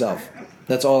future self.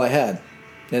 That's all I had.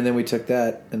 And then we took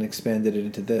that and expanded it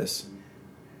into this.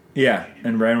 Yeah,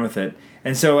 and ran with it.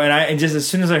 And so, and just as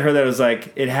soon as I heard that, it was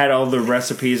like, it had all the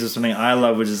recipes of something I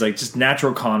love, which is like just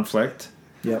natural conflict.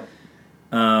 Yep.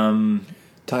 Time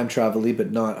travel-y,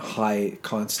 but not high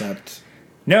concept.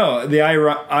 No, the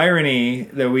irony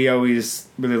that we always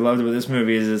really loved about this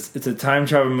movie is it's a time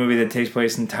travel movie that takes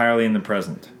place entirely in the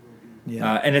present.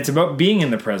 Yeah. And it's about being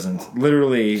in the present,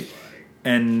 literally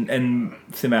and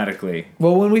thematically.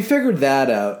 Well, when we figured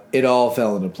that out, it all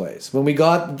fell into place. When we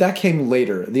got that came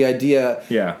later. The idea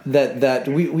that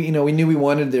we knew we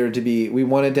wanted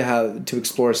to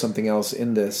explore something else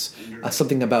in this,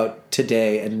 something about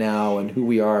today and now and who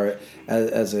we are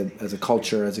as a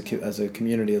culture, as a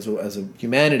community, as a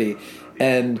humanity,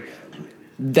 and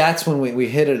that's when we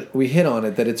hit on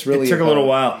it that it's really. It took a little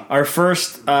while. Our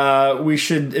first, we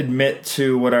should admit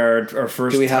to what our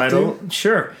first Do we have title. to?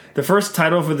 Sure, the first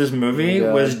title for this movie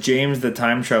was James the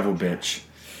Time Travel Bitch.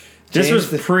 This was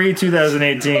pre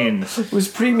 2018. It was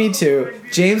pre Me Too.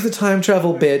 James the Time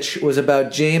Travel Bitch was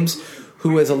about James,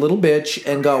 who was a little bitch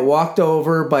and got walked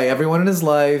over by everyone in his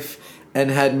life and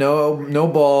had no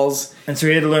balls. And so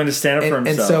he had to learn to stand up for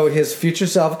himself. And so his future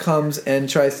self comes and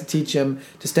tries to teach him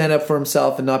to stand up for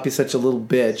himself and not be such a little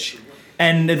bitch.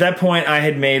 And at that point, I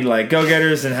had made like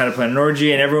Go-Getters and How to Plan an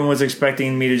Orgy, and everyone was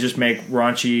expecting me to just make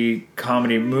raunchy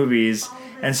comedy movies.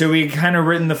 And so we kind of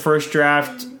written the first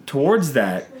draft towards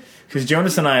that. Because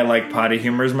Jonas and I like potty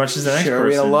humor as much as the next person.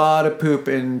 We had a lot of poop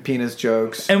and penis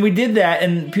jokes. And we did that,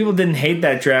 and people didn't hate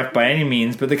that draft by any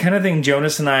means, but the kind of thing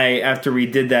Jonas and I, after we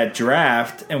did that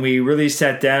draft, and we really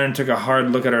sat down and took a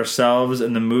hard look at ourselves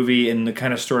and the movie and the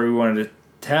kind of story we wanted to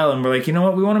tell, and we're like, you know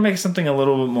what, we want to make something a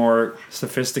little bit more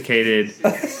sophisticated.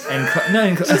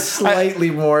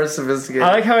 Slightly more sophisticated.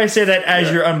 I like how I say that as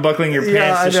you're unbuckling your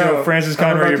pants to show Francis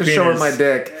Conroy your penis. Show her my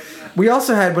dick. We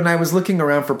also had, when I was looking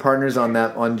around for partners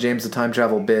on James the Time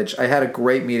Travel Bitch, I had a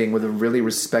great meeting with a really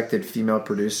respected female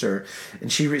producer, and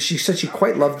she said she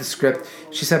quite loved the script.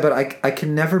 She said, but I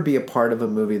can never be a part of a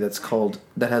movie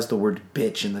that has the word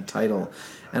bitch in the title.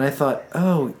 And I thought,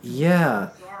 oh yeah,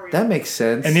 that makes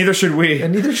sense. And neither should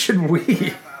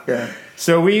we. Yeah.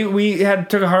 So we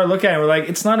took a hard look at it. We're like,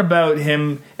 it's not about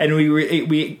him, and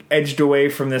we edged away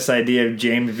from this idea of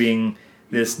James being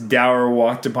this dour,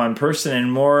 walked upon person,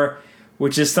 and more,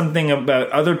 which is something about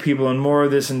other people, and more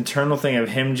of this internal thing of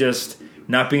him just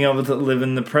not being able to live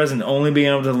in the present, only being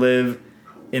able to live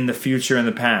in the future and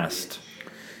the past.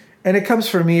 And it comes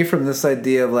for me from this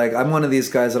idea of like, I'm one of these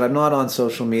guys that I'm not on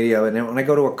social media, and when I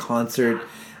go to a concert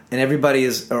and everybody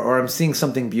is, or I'm seeing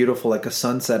something beautiful like a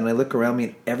sunset, and I look around me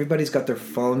and everybody's got their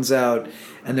phones out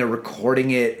and they're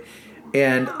recording it.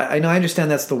 And I know, I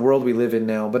understand that's the world we live in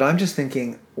now, but I'm just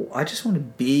thinking, I just want to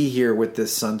be here with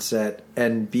this sunset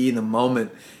and be in the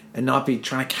moment and not be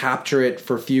trying to capture it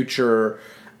for future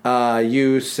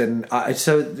use. And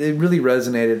so it really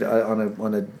resonated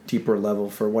on a deeper level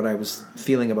for what I was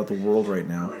feeling about the world right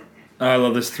now. I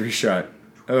love this 3-shot.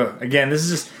 Again, this is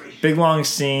just big, long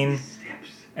scene.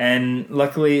 And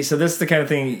luckily, so this is the kind of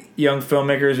thing, young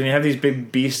filmmakers, when you have these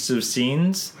big beasts of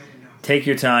scenes, take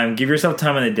your time, give yourself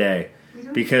time in the day.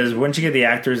 Because once you get the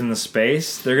actors in the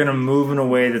space, they're going to move in a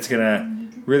way that's going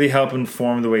to really help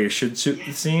inform the way you should shoot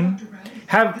the scene.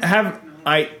 Have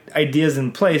ideas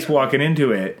in place walking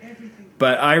into it,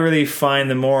 but I really find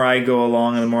the more I go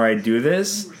along and the more I do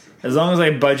this, as long as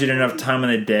I budget enough time in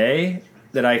the day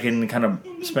that I can kind of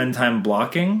spend time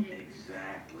blocking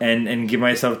and give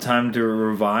myself time to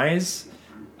revise,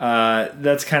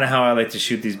 that's kind of how I like to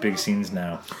shoot these big scenes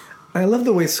now. I love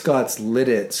the way Scott's lit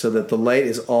it so that the light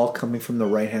is all coming from the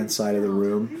right-hand side of the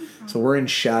room. So we're in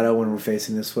shadow when we're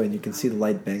facing this way, and you can see the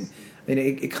light bang. I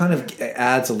mean, it kind of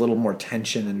adds a little more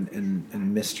tension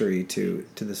and mystery to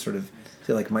this sort of...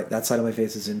 feel like that side of my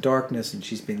face is in darkness, and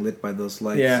she's being lit by those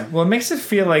lights. Yeah, well, it makes it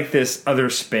feel like this other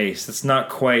space that's not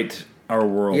quite our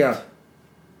world. Yeah.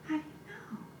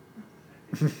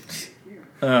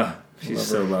 She's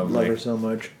so lovely. Love her so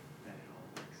much.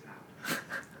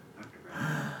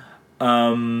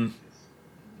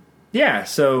 Yeah,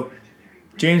 so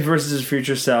James versus his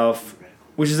future self,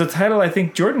 which is a title I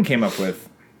think Jordan came up with.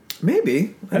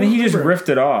 Maybe. I think he just riffed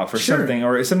it off or Sure. something,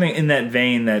 or something in that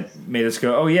vein that made us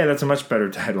go, "Oh yeah, that's a much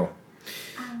better title."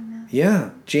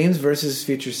 Yeah, James versus his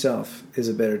future self is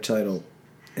a better title,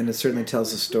 and it certainly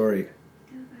tells a story.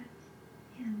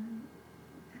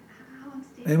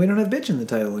 And we don't have bitch in the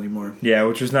title anymore. Yeah,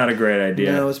 which was not a great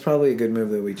idea. No, it's probably a good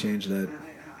move that we changed that.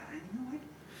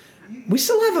 We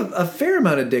still have a fair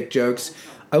amount of dick jokes.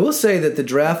 I will say that the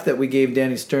draft that we gave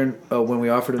Danny Stern when we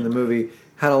offered him the movie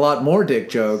had a lot more dick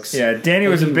jokes. Yeah, Danny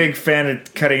was a big fan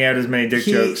of cutting out as many dick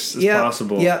jokes as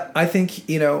possible. Yeah, I think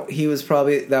he was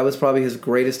probably his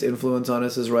greatest influence on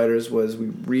us as writers. Was we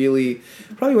really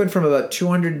probably went from about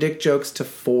 200 dick jokes to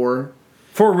 4.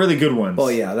 4 really good ones.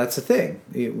 Well, yeah, that's the thing.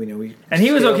 We And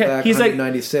he was scaled okay. back He's like,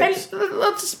 196. and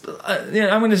let's.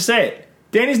 I'm going to say it.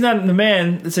 Danny's not the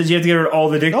man that says you have to get rid of all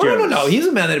the dick Oh, jokes. no. He's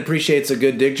a man that appreciates a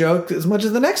good dick joke as much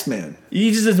as the next man.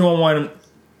 He just doesn't want one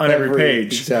on every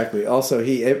page. Exactly. Also,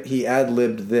 he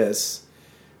ad-libbed this,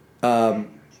 the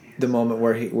moment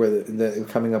where the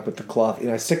coming up with the cloth.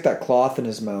 I stick that cloth in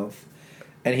his mouth,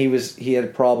 and he had a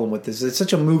problem with this. It's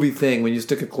such a movie thing when you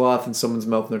stick a cloth in someone's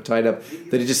mouth and they're tied up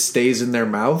that it just stays in their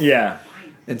mouth. Yeah.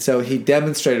 And so he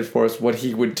demonstrated for us what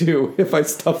he would do if I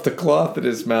stuffed a cloth in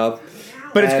his mouth.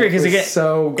 But it's And great because it was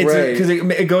so great. because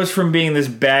it goes from being this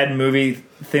bad movie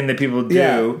thing that people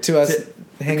do to us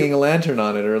hanging a lantern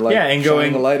on it or like and shining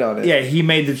going a light on it. Yeah, he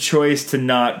made the choice to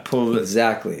not pull the.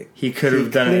 Exactly. He could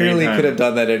have done it. Clearly, anytime. could have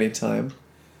done that anytime.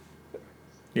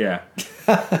 Yeah,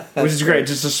 which is great.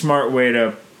 Just a smart way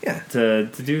to Yeah. to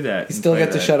do that. You still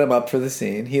get to shut him up for the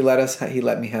scene. He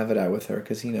let me have it out with her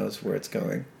because he knows where it's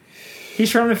going. He's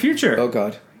from the future, Oh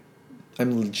God,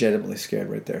 I'm legitimately scared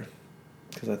right there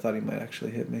because I thought he might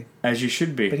actually hit me, as you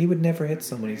should be. but he would never hit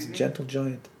someone. He's a gentle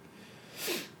giant.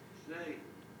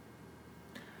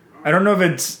 I don't know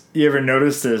if you ever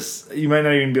noticed this. You might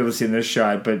not even be able to see in this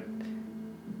shot, but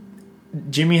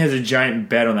Jimmy has a giant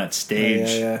bed on that stage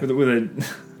Yeah. with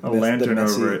a lantern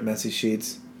over it. Messy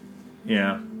sheets.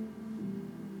 Yeah.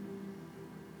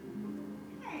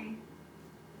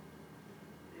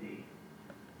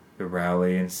 The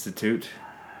Rowley Institute.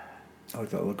 I like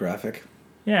that little graphic.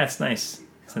 Yeah, it's nice.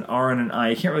 It's an R and an I.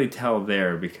 You can't really tell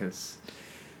there because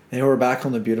And we're back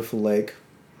on the beautiful lake.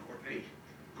 Courtney,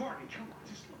 come on,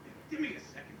 just look. Give me a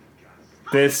second,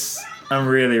 for this. I'm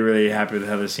really, really happy with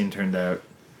how this scene turned out.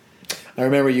 I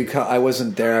remember I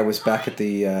wasn't there. I was back at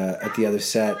the other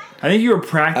set. I think you were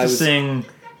practicing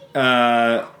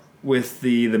with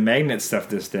the magnet stuff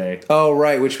this day. Oh,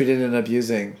 right, which we didn't end up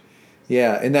using.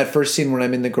 Yeah, in that first scene when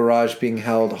I'm in the garage being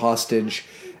held hostage,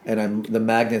 and the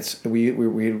magnets. We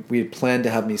had planned to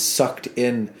have me sucked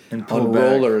in And on pulled back.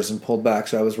 rollers and pulled back.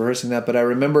 So I was rehearsing that. But I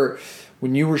remember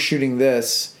when you were shooting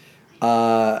this,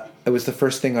 it was the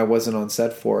first thing I wasn't on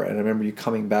set for, and I remember you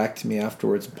coming back to me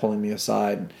afterwards and pulling me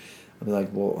aside. And I'd be like,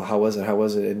 "Well, how was it? How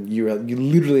was it?" And you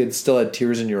literally still had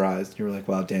tears in your eyes. And you were like,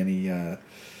 "Wow, Danny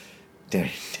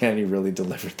really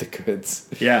delivered the goods."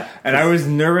 Yeah, and I was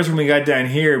nervous when we got down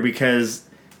here because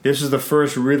this was the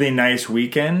first really nice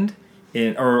weekend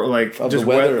just the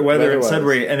weather in weather-wise.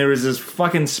 Sudbury, and there was this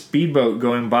fucking speedboat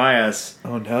going by us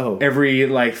Oh no! every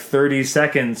 30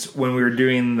 seconds when we were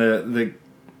doing the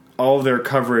all of their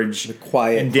coverage. The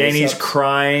quiet and Danny's close-ups.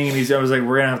 crying, and I was like,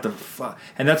 we're gonna have to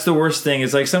and that's the worst thing.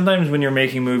 It's like sometimes when you're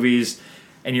making movies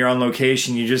and you're on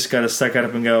location, you just gotta suck it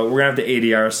up and go, we're gonna have to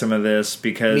ADR some of this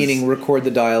because Meaning record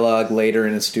the dialogue later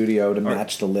in a studio to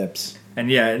match the lips.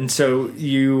 And so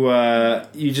you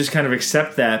just kind of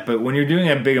accept that. But when you're doing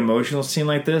a big emotional scene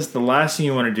like this, the last thing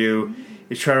you want to do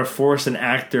is try to force an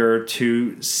actor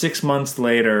to 6 months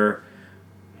later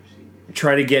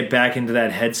try to get back into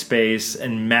that headspace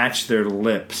and match their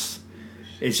lips.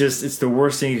 It's the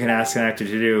worst thing you can ask an actor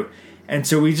to do. And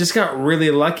so we just got really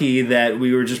lucky that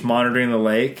we were just monitoring the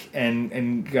lake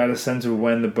and got a sense of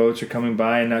when the boats are coming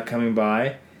by and not coming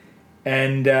by.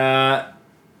 And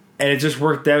it just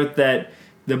worked out that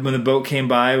when the boat came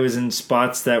by, it was in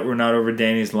spots that were not over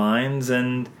Danny's lines,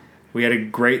 and we had a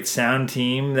great sound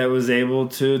team that was able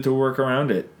to work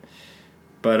around it.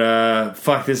 But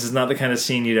this is not the kind of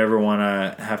scene you'd ever want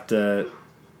to have to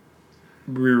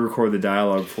re-record the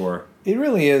dialogue for. It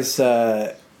really is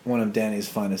one of Danny's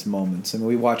finest moments. I mean,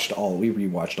 we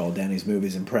rewatched all Danny's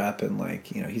movies in prep, and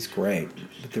he's great.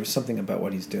 But there was something about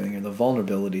what he's doing and the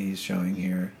vulnerability he's showing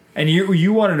here. And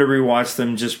you wanted to rewatch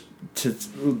them just to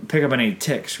pick up any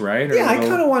ticks, right? Yeah, I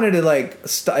kind of wanted to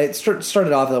it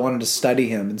started off that I wanted to study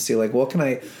him and see what can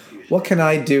I what can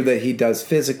I do that he does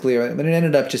physically? But it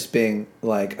ended up just being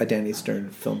like a Danny Stern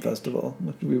film festival.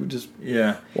 We would just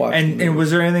Yeah. watch. the And movie.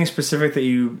 was there anything specific that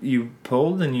you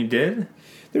pulled and you did?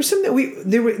 There's some that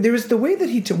there was the way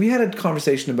that we had a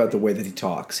conversation about the way that he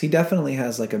talks. He definitely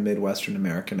has like a Midwestern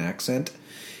American accent.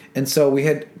 And so we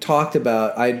had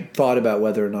I thought about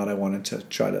whether or not I wanted to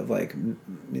try to like,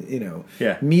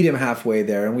 Yeah. meet him halfway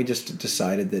there. And we just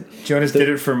decided that Jonas did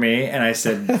it for me, and I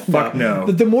said, "Fuck no."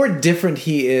 The more different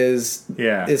he is,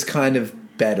 Yeah. is kind of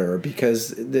better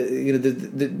because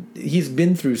he's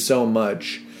been through so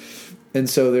much. And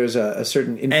so there's a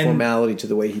certain informality to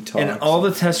the way he talks. And all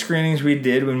the test screenings we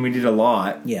did when we did a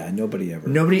lot, yeah, nobody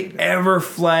ever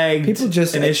flagged people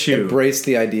just an issue. embraced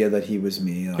the idea that he was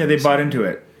me. Yeah, they bought into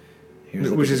it.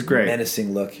 Which is great.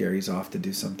 Menacing look here. He's off to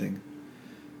do something.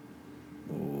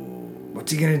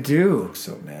 What's he gonna do? Looks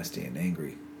so nasty and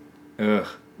angry. Ugh.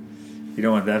 You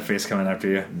don't want that face coming after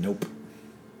you. Nope.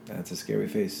 That's a scary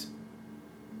face.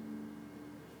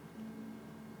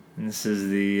 And this is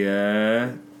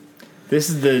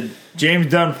the James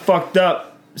Dunn fucked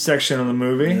up section of the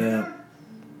movie. Yeah.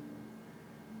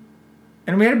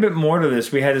 And we had a bit more to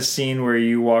this. We had a scene where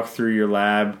you walk through your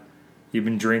lab, you've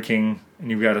been drinking, and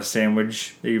you've got a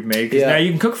sandwich that you've made. 'Cause Yeah. now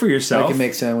you can cook for yourself. I can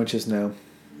make sandwiches now.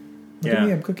 Look Yeah. at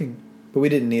me, I'm cooking. But we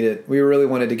didn't need it. We really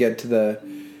wanted to get to the.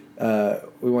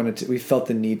 We felt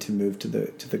the need to move to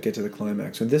get to the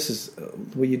climax. And this is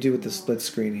what you do with the split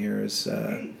screen here. Is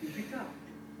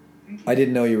I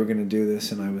didn't know you were going to do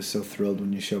this, and I was so thrilled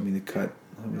when you showed me the cut.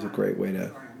 It was a great way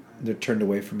to. They're turned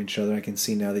away from each other. I can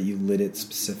see now that you lit it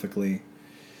specifically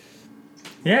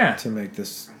Yeah. to make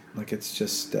this like it's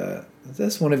just.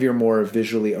 That's one of your more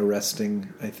visually arresting,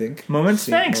 I think. Moments?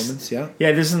 Thanks. Moments, yeah.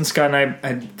 Yeah, this is Scott and I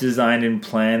had designed and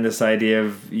planned this idea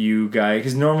of you guys,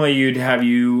 because normally you'd have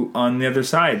you on the other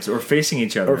sides or facing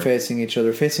each other. Or facing each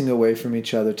other. Facing away from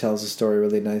each other tells the story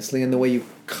really nicely. And the way you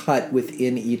cut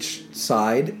within each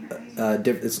side,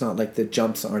 it's not like the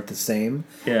jumps aren't the same.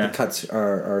 Yeah. The cuts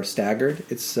are staggered.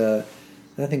 It's I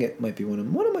think it might be one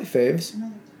of my faves.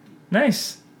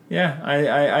 Nice. Yeah,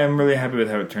 I'm really happy with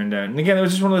how it turned out. And again, it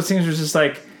was just one of those things where it's just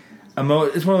like,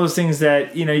 it's one of those things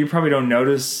that, you probably don't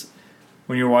notice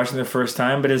when you're watching the first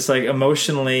time, but it's like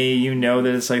emotionally, that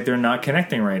it's like they're not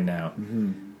connecting right now.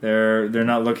 Mm-hmm. They're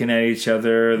not looking at each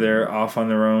other. They're off on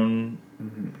their own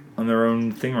on their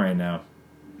own thing right now.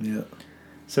 Yeah.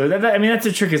 So that's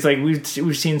the trick. It's like we've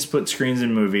seen split screens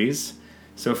in movies,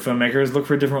 so filmmakers look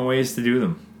for different ways to do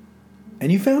them. And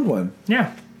you found one.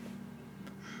 Yeah.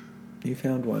 You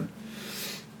found one.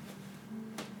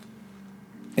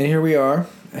 And here we are,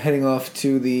 heading off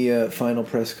to the final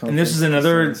press conference. And this is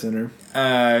another Center.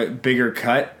 bigger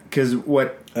cut, because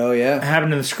what Oh yeah,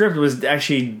 happened in the script was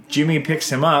actually Jimmy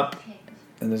picks him up,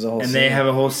 and there's a whole. and scene. they have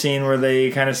a whole scene where they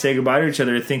kind of say goodbye to each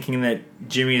other, thinking that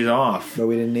Jimmy's off. But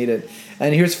we didn't need it.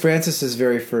 And here's Francis's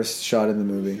very first shot in the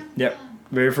movie. Yep,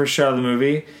 very first shot of the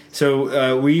movie.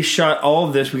 So we shot all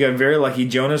of this. We got very lucky.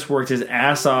 Jonas worked his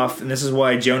ass off, and this is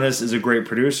why Jonas is a great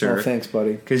producer. Oh, thanks,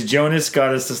 buddy. Because Jonas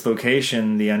got us this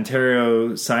location, the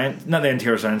Ontario Science, not the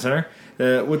Ontario Science Center.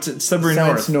 What's it? Sudbury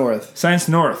Science North. Science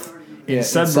North in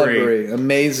Sudbury.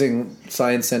 Amazing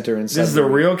science center in Sudbury. This is the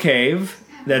real cave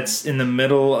that's in the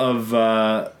middle of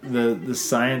the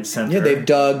science center. Yeah, they've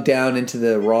dug down into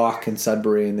the rock in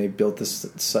Sudbury, and they built this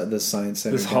science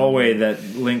center. This down hallway there.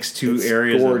 that links two It's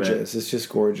areas gorgeous. of it. It's just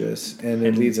gorgeous, and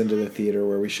it leads into the theater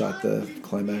where we shot the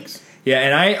climax. Yeah,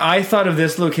 and I thought of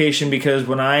this location because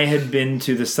when I had been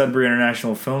to the Sudbury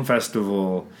International Film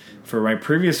Festival for my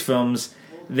previous films,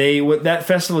 what that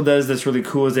festival does that's really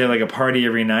cool is they have like a party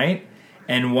every night,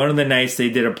 and one of the nights they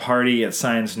did a party at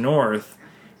Science North,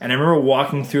 and I remember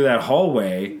walking through that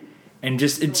hallway, and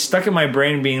just it stuck in my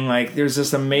brain being like, there's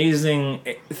this amazing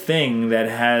thing that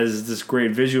has this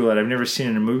great visual that I've never seen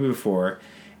in a movie before,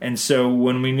 and so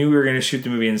when we knew we were going to shoot the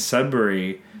movie in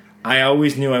Sudbury, I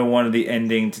always knew I wanted the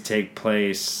ending to take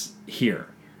place here.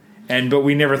 But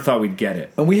we never thought we'd get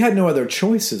it. And we had no other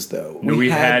choices, though. No, we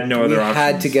had no other We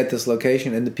had options. to get this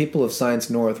location, and the people of Science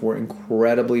North were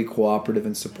incredibly cooperative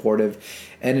and supportive.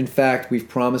 And in fact, we've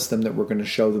promised them that we're going to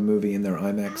show the movie in their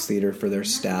IMAX theater for their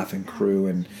staff and crew,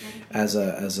 and as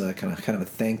a kind of a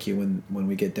thank you when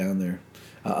we get down there,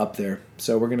 up there.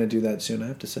 So we're going to do that soon. I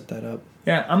have to set that up.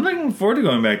 Yeah, I'm looking forward to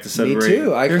going back to Sudbury. Me too.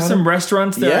 There's some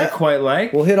restaurants that I quite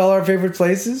like. We'll hit all our favorite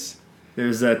places.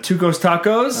 There's Tuco's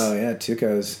Tacos. Oh yeah,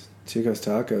 Tuco's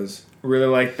Tacos. Really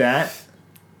like that.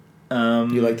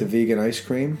 You like the vegan ice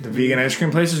cream? The vegan ice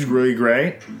cream place is really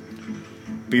great.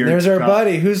 beer. There's our truck.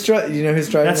 buddy. Who's driving their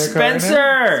car? That's now?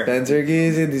 Spencer! Spencer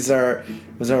Giese.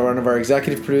 Was one of our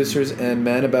executive producers and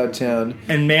man about town.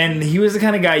 And man, he was the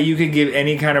kind of guy you could give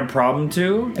any kind of problem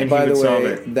to, and By he would the solve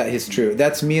way, it. that is true.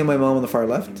 That's me and my mom on the far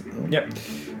left. Yep.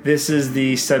 This is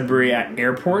the Sudbury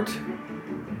Airport.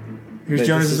 Here's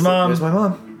Jonas's mom. There's my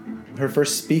mom. Her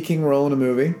first speaking role in a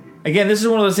movie. Again, this is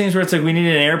one of those things where it's like we need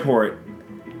an airport,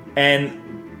 and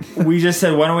we just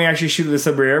said, why don't we actually shoot at the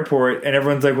Sudbury Airport? And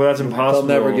everyone's like, well, that's impossible.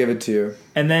 They'll never give it to you.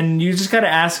 And then you just got to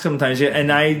ask sometimes.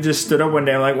 And I just stood up one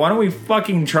day, I'm like, why don't we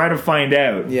fucking try to find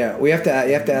out? Yeah, you have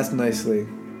to ask nicely.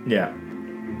 Yeah.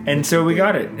 And so we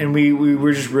got it. And we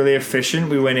were just really efficient.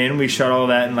 We went in, we shot all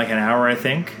that in like an hour, I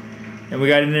think. And we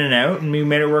got in and out, and we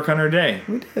made it work on our day.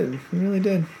 We did. We really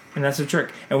did. And that's the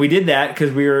trick. And we did that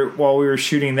because while we were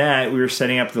shooting that, we were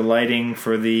setting up the lighting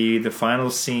for the final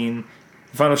scene,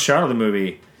 the final shot of the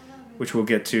movie, which we'll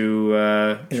get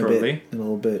to shortly. In a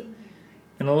little bit.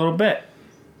 In a little bit.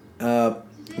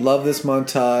 Love this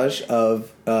montage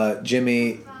of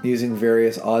Jimmy using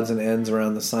various odds and ends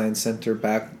around the science center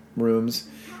back rooms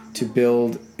to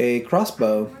build a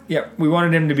crossbow. Yeah, we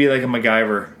wanted him to be like a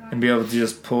MacGyver and be able to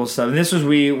just pull stuff. And this was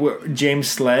James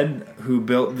Sled, who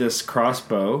built this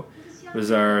crossbow,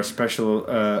 was our special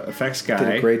effects guy.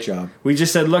 Did a great job. We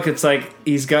just said, look, it's like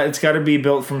it's got to be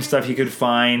built from stuff he could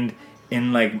find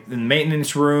in like the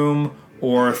maintenance room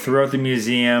or throughout the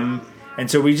museum. And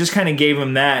so we just kind of gave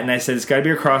him that, and I said it's got to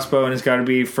be a crossbow and it's got to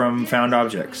be from found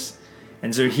objects.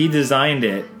 And so he designed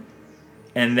it,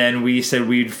 and then we said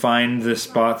we'd find the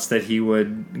spots that he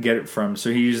would get it from.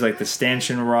 So he used like the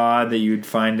stanchion rod that you'd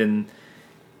find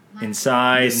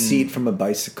inside. The seat from a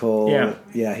bicycle.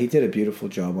 Yeah, he did a beautiful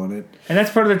job on it. And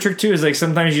that's part of the trick too, is like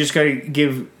sometimes you just got to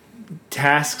give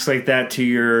tasks like that to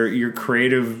your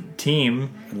creative team.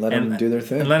 And let them do their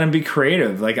thing. And let them be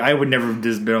creative. Like I would never have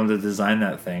just been able to design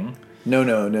that thing.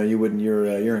 No, you wouldn't.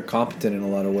 You're incompetent in a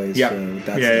lot of ways. Yeah.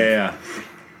 Yeah.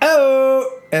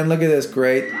 Oh, and look at this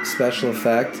great special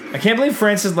effect. I can't believe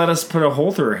Frances let us put a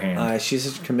hole through her hand.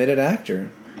 She's a committed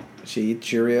actor. She eats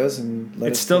Cheerios and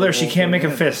it's still there. She can't make a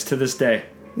fist to this day.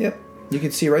 Yep, you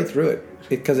can see right through it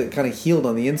because it kind of healed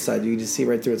on the inside. You can just see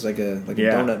right through it. It's like a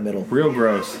donut middle. Real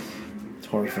gross. It's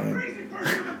horrifying.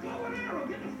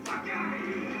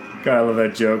 God, I love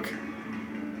that joke.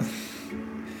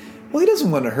 Well, he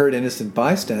doesn't want to hurt innocent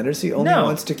bystanders. He only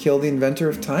wants to kill the inventor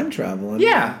of time travel. And,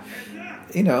 yeah.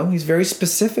 He's very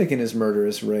specific in his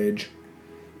murderous rage.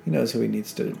 He knows who he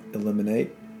needs to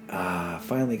eliminate.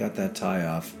 Finally got that tie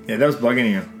off. Yeah, that was bugging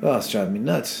you. Oh, it's driving me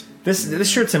nuts. This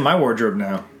shirt's in my wardrobe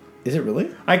now. Is it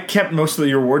really? I kept most of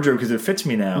your wardrobe because it fits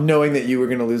me now. Knowing that you were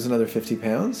going to lose another 50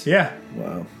 pounds? Yeah.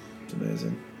 Wow. It's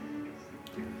amazing.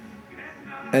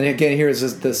 And again, here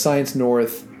is the Science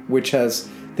North, which has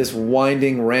this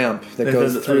winding ramp that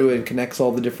goes through and connects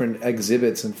all the different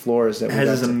exhibits and floors. That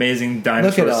has this amazing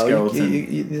dinosaur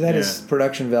skeleton. That is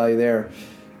production value there.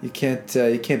 You can't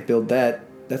build that.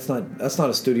 That's not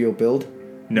a studio build.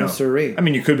 No, sirree. I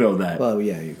mean, you could build that. Well,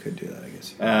 yeah, you could do that. I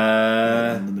guess.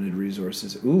 Unlimited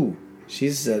resources. Ooh, she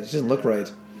doesn't look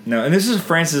right. No, and this is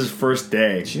Frances' first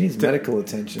day. She needs medical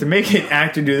attention. To make an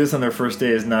actor do this on their first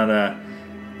day is not a.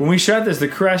 When we shot this, the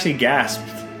crew actually gasped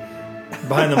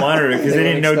behind the monitor because they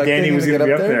didn't know Danny was going to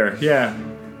be up there. Yeah.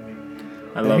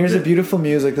 Here's a beautiful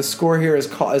music. The score here is a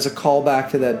callback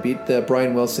to that beat, the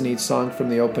Brian Wilson each song from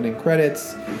the opening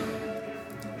credits.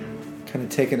 Kind of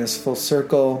taking us full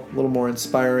circle, a little more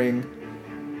inspiring.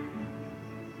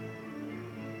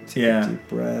 Take a deep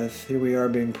breath. Here we are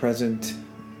being present.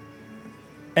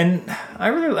 And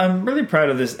I'm really proud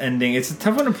of this ending. It's a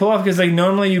tough one to pull off because like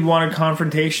normally you'd want a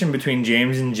confrontation between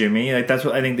James and Jimmy. Like that's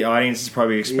what I think the audience is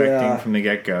probably expecting from the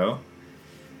get-go.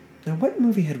 Now, what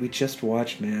movie had we just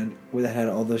watched, man, where that had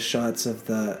all those shots of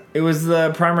the... It was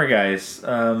the Primer guys.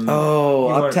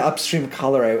 Upstream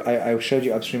Color. I showed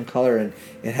you Upstream Color, and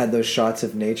it had those shots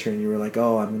of nature, and you were like,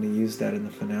 oh, I'm going to use that in the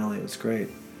finale. It was great.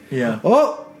 Yeah.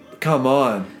 Oh, come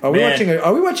on. Are we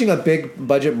watching a big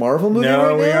budget Marvel movie right now?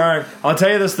 No, we aren't. I'll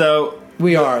tell you this, though.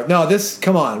 We are. No,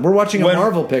 come on. We're watching a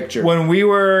Marvel picture. When we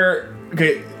were...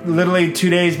 Okay, literally 2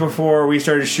 days before we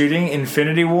started shooting,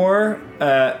 Infinity War,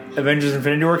 Avengers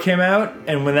Infinity War came out,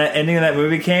 and when that ending of that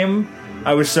movie came,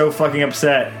 I was so fucking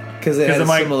upset. Because it had a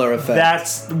similar effect.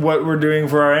 That's what we're doing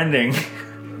for our ending.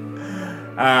 And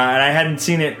I hadn't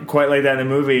seen it quite like that in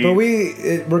the movie. But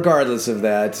regardless of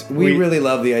that, we really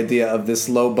love the idea of this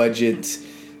low-budget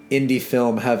indie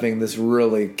film having this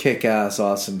really kick-ass,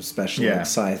 awesome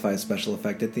sci-fi special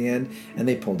effect at the end, and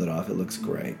they pulled it off. It looks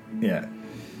great. Yeah.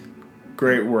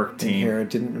 Great work, team. Here,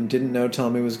 didn't know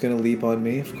Tommy was going to leap on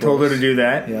me. Of course. Told her to do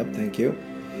that. Yep, thank you.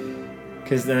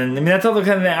 Because then, I mean, that's all the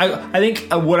kind of thing. I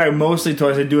think what I mostly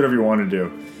told, I said, do whatever you want to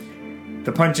do.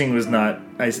 The punching was not,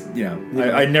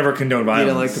 I never condone violence.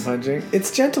 You don't like the punching? It's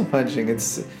gentle punching.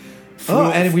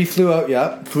 And we flew out,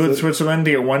 yeah. Flew to Switzerland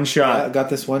to get one shot. Yeah, got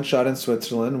this one shot in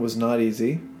Switzerland. Was not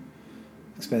easy.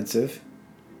 Expensive.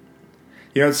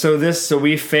 So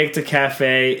we faked a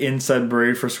cafe in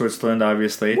Sudbury for Switzerland,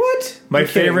 obviously. What? My You're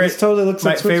kidding. favorite, This totally looks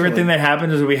like favorite thing Switzerland. that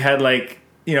happened is we had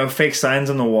fake signs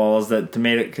on the walls that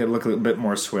made it look a bit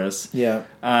more Swiss. Yeah.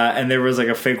 And there was like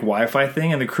a fake Wi-Fi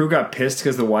thing, and the crew got pissed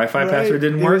because the Wi-Fi password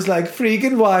didn't work. It was like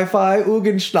freaking Wi-Fi,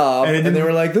 Ugenstopp, And it and didn't- they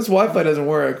were like, "This Wi-Fi doesn't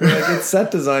work." We're like, "It's set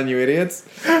design, you idiots."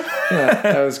 Yeah,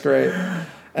 that was great.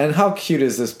 And how cute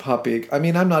is this puppy? I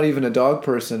mean, I'm not even a dog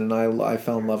person, and I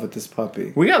fell in love with this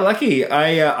puppy. We got lucky.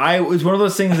 I it was one of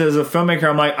those things as a filmmaker.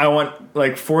 I'm like, I want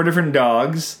like 4 different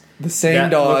dogs. The same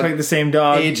that dog, look like the same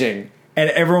dog, aging. and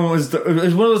everyone was. It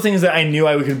was one of those things that I knew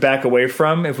I could back away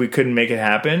from if we couldn't make it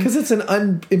happen. Because it's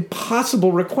an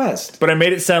impossible request. But I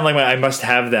made it sound like I must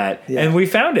have that, Yeah. and we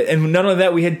found it. And none of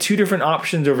that. We had 2 different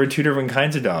options over 2 different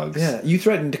kinds of dogs. Yeah, you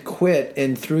threatened to quit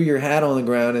and threw your hat on the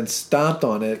ground and stomped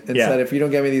on it and Yeah. said, "If you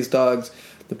don't get me these dogs,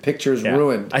 the picture's Yeah.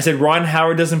 ruined." I said Ron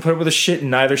Howard doesn't put up with a shit,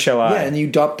 and neither shall I. Yeah, and you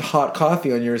dumped hot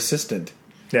coffee on your assistant.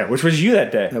 Yeah, which was you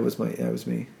that day. That was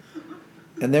me.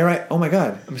 And there oh my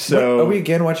god. So- Are we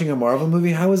again watching a Marvel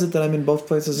movie? How is it that I'm in both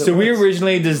places at So we once?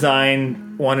 originally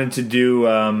wanted to do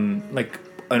like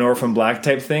an Orphan Black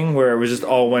type thing where it was just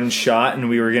all one shot, and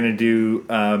we were going to do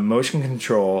motion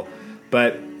control,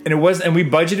 and we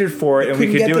budgeted for it, and we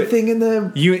Couldn't could get do the it. thing in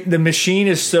the The machine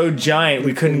is so giant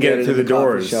we couldn't get it through the coffee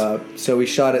doors. shop. So we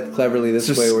shot it cleverly this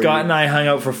So way. where Scott you- and I hung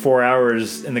out for 4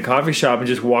 hours in the coffee shop and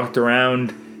just walked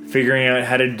around figuring out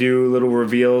how to do little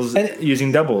reveals And- using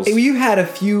doubles. You had a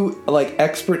few like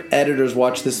expert editors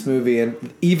watch this movie, and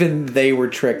even they were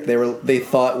tricked. They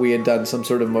thought we had done some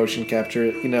sort of motion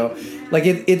capture. Like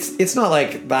it's not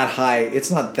like that high.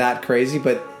 It's not that crazy,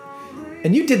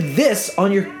 and you did this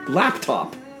on your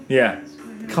laptop. Yeah.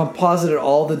 Composited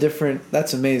all the different.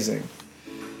 That's amazing.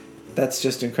 That's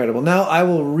just incredible. Now I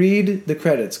will read the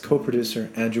credits. Co-producer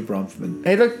Andrew Bronfman.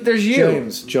 Hey, look, there's you.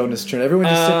 James Jonas Stern. Everyone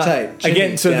just sit tight. Jimmy,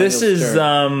 Again, so Daniel this is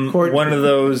Stern. Courtney. one of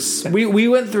those. We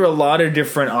went through a lot of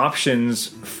different options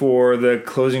for the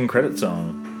closing credit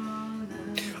song,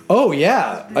 Oh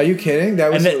yeah, are you kidding?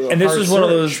 That was and this hard was one of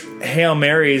search. those Hail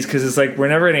Marys because it's like we're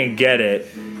never gonna get it.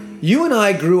 You and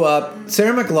I grew up.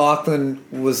 Sarah McLachlan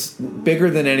was bigger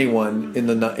than anyone in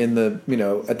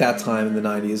the at that time in the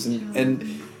 90s, and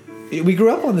we grew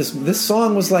up on this. This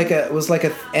song was like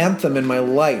a anthem in my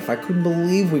life. I couldn't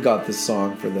believe we got this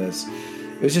song for this.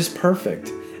 It was just perfect.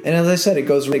 And as I said, it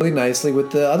goes really nicely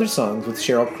with the other songs with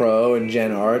Sheryl Crow and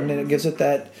Jen Arden, and it gives it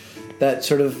that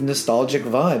sort of nostalgic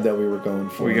vibe that we were going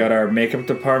for. We got our makeup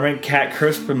department, Kat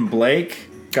Crisp and Blake.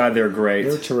 God, they're great.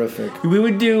 They were terrific. We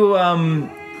would do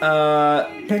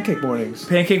Pancake mornings.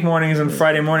 pancake mornings and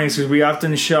Friday mornings because we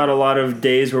often shot a lot of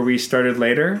days where we started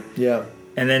later, Yeah.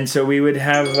 and then so we would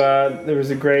have. There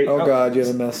was a great. Oh God, you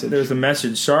have a message. There was a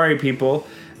message. Sorry, people.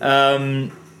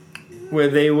 Where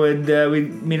they would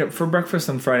we'd meet up for breakfast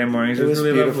on Friday mornings. It was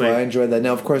really beautiful. I lovely. enjoyed that.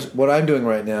 Now, of course, what I'm doing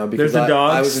right now because There's the I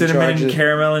dogs, was in Cinnamon, charge of,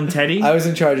 Caramel, and Teddy. I was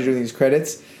in charge of doing these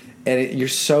credits, and you're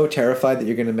so terrified that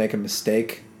you're going to make a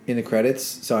mistake in the credits.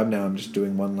 So I'm just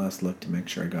doing one last look to make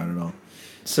sure I got it all.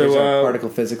 There's our so particle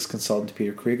physics consultant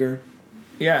Peter Krieger.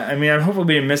 yeah, I mean, I hope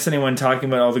we didn't miss anyone talking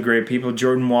about all the great people.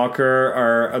 Jordan Walker,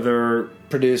 our other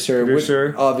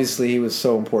Producer. Obviously, he was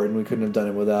so important. We couldn't have done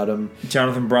it without him.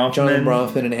 Jonathan Bronfman. Jonathan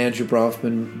Bronfman and Andrew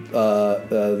Bronfman,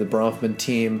 the Bronfman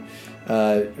team,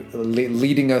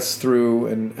 leading us through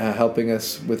and helping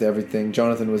us with everything.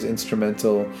 Jonathan was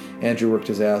instrumental. Andrew worked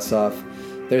his ass off.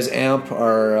 There's AMP,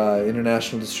 our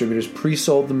international distributors,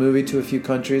 pre-sold the movie to a few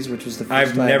countries, which was the first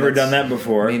I've time. never done that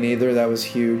before. Me neither. That was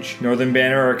huge. Northern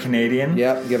Banner, our Canadian.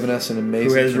 Yep, giving us an amazing.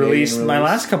 Who has Canadian released my release.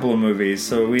 last couple of movies,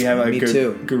 so we have a Me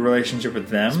too. good relationship with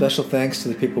them. Special thanks to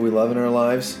the people we love in our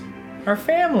lives, Our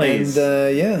families.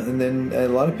 and then a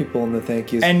lot of people in the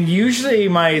thank yous. And usually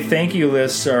my thank you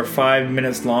lists are 5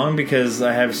 minutes long because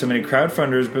I have so many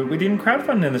crowdfunders, but we didn't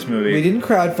crowdfund in this movie. We didn't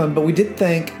crowdfund, but we did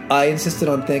thank. I insisted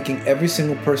on thanking every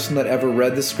single person that ever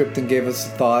read the script and gave us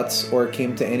thoughts or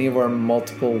came to any of our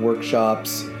multiple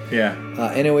workshops. Yeah.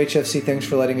 NOHFC, thanks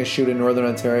for letting us shoot in Northern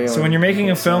Ontario. So when you're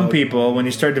making a film, So, people, when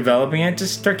you start developing it,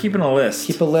 just start keeping a list.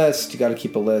 keep a list. You got to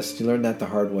keep a list. You learned that the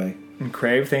hard way. And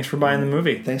Crave, thanks for buying the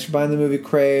movie. Thanks for buying the movie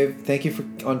Crave. Thank you for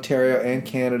Ontario and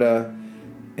Canada.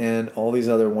 and all these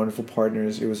other wonderful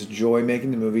partners. It was a joy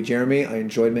making the movie. Jeremy, I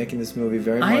enjoyed making this movie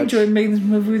very much. I enjoyed making this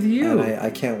movie with you. And I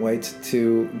can't wait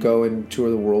to go and tour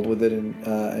the world with it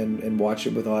and watch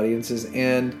it with audiences.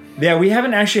 And yeah, we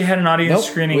haven't actually had an audience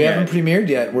screening we yet. haven't premiered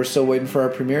yet. We're still waiting for our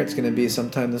premiere. It's going to be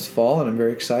sometime this fall, and I'm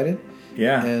very excited.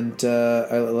 Yeah. And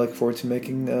I look forward to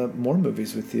making more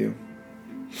movies with you.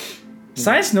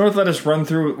 Science North let us run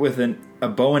through it with a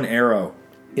bow and arrow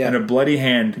and a bloody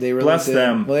hand. They really Bless did.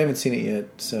 them. Well, they haven't seen it yet,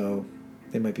 so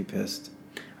they might be pissed.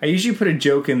 I usually put a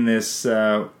joke in this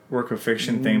work of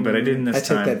fiction thing, but I didn't this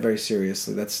time. I take that very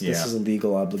seriously. This is a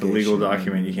legal obligation. The legal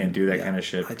document. You can't do that kind of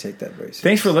shit. I take that very seriously.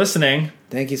 Thanks for listening.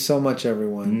 Thank you so much,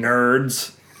 everyone.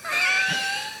 Nerds.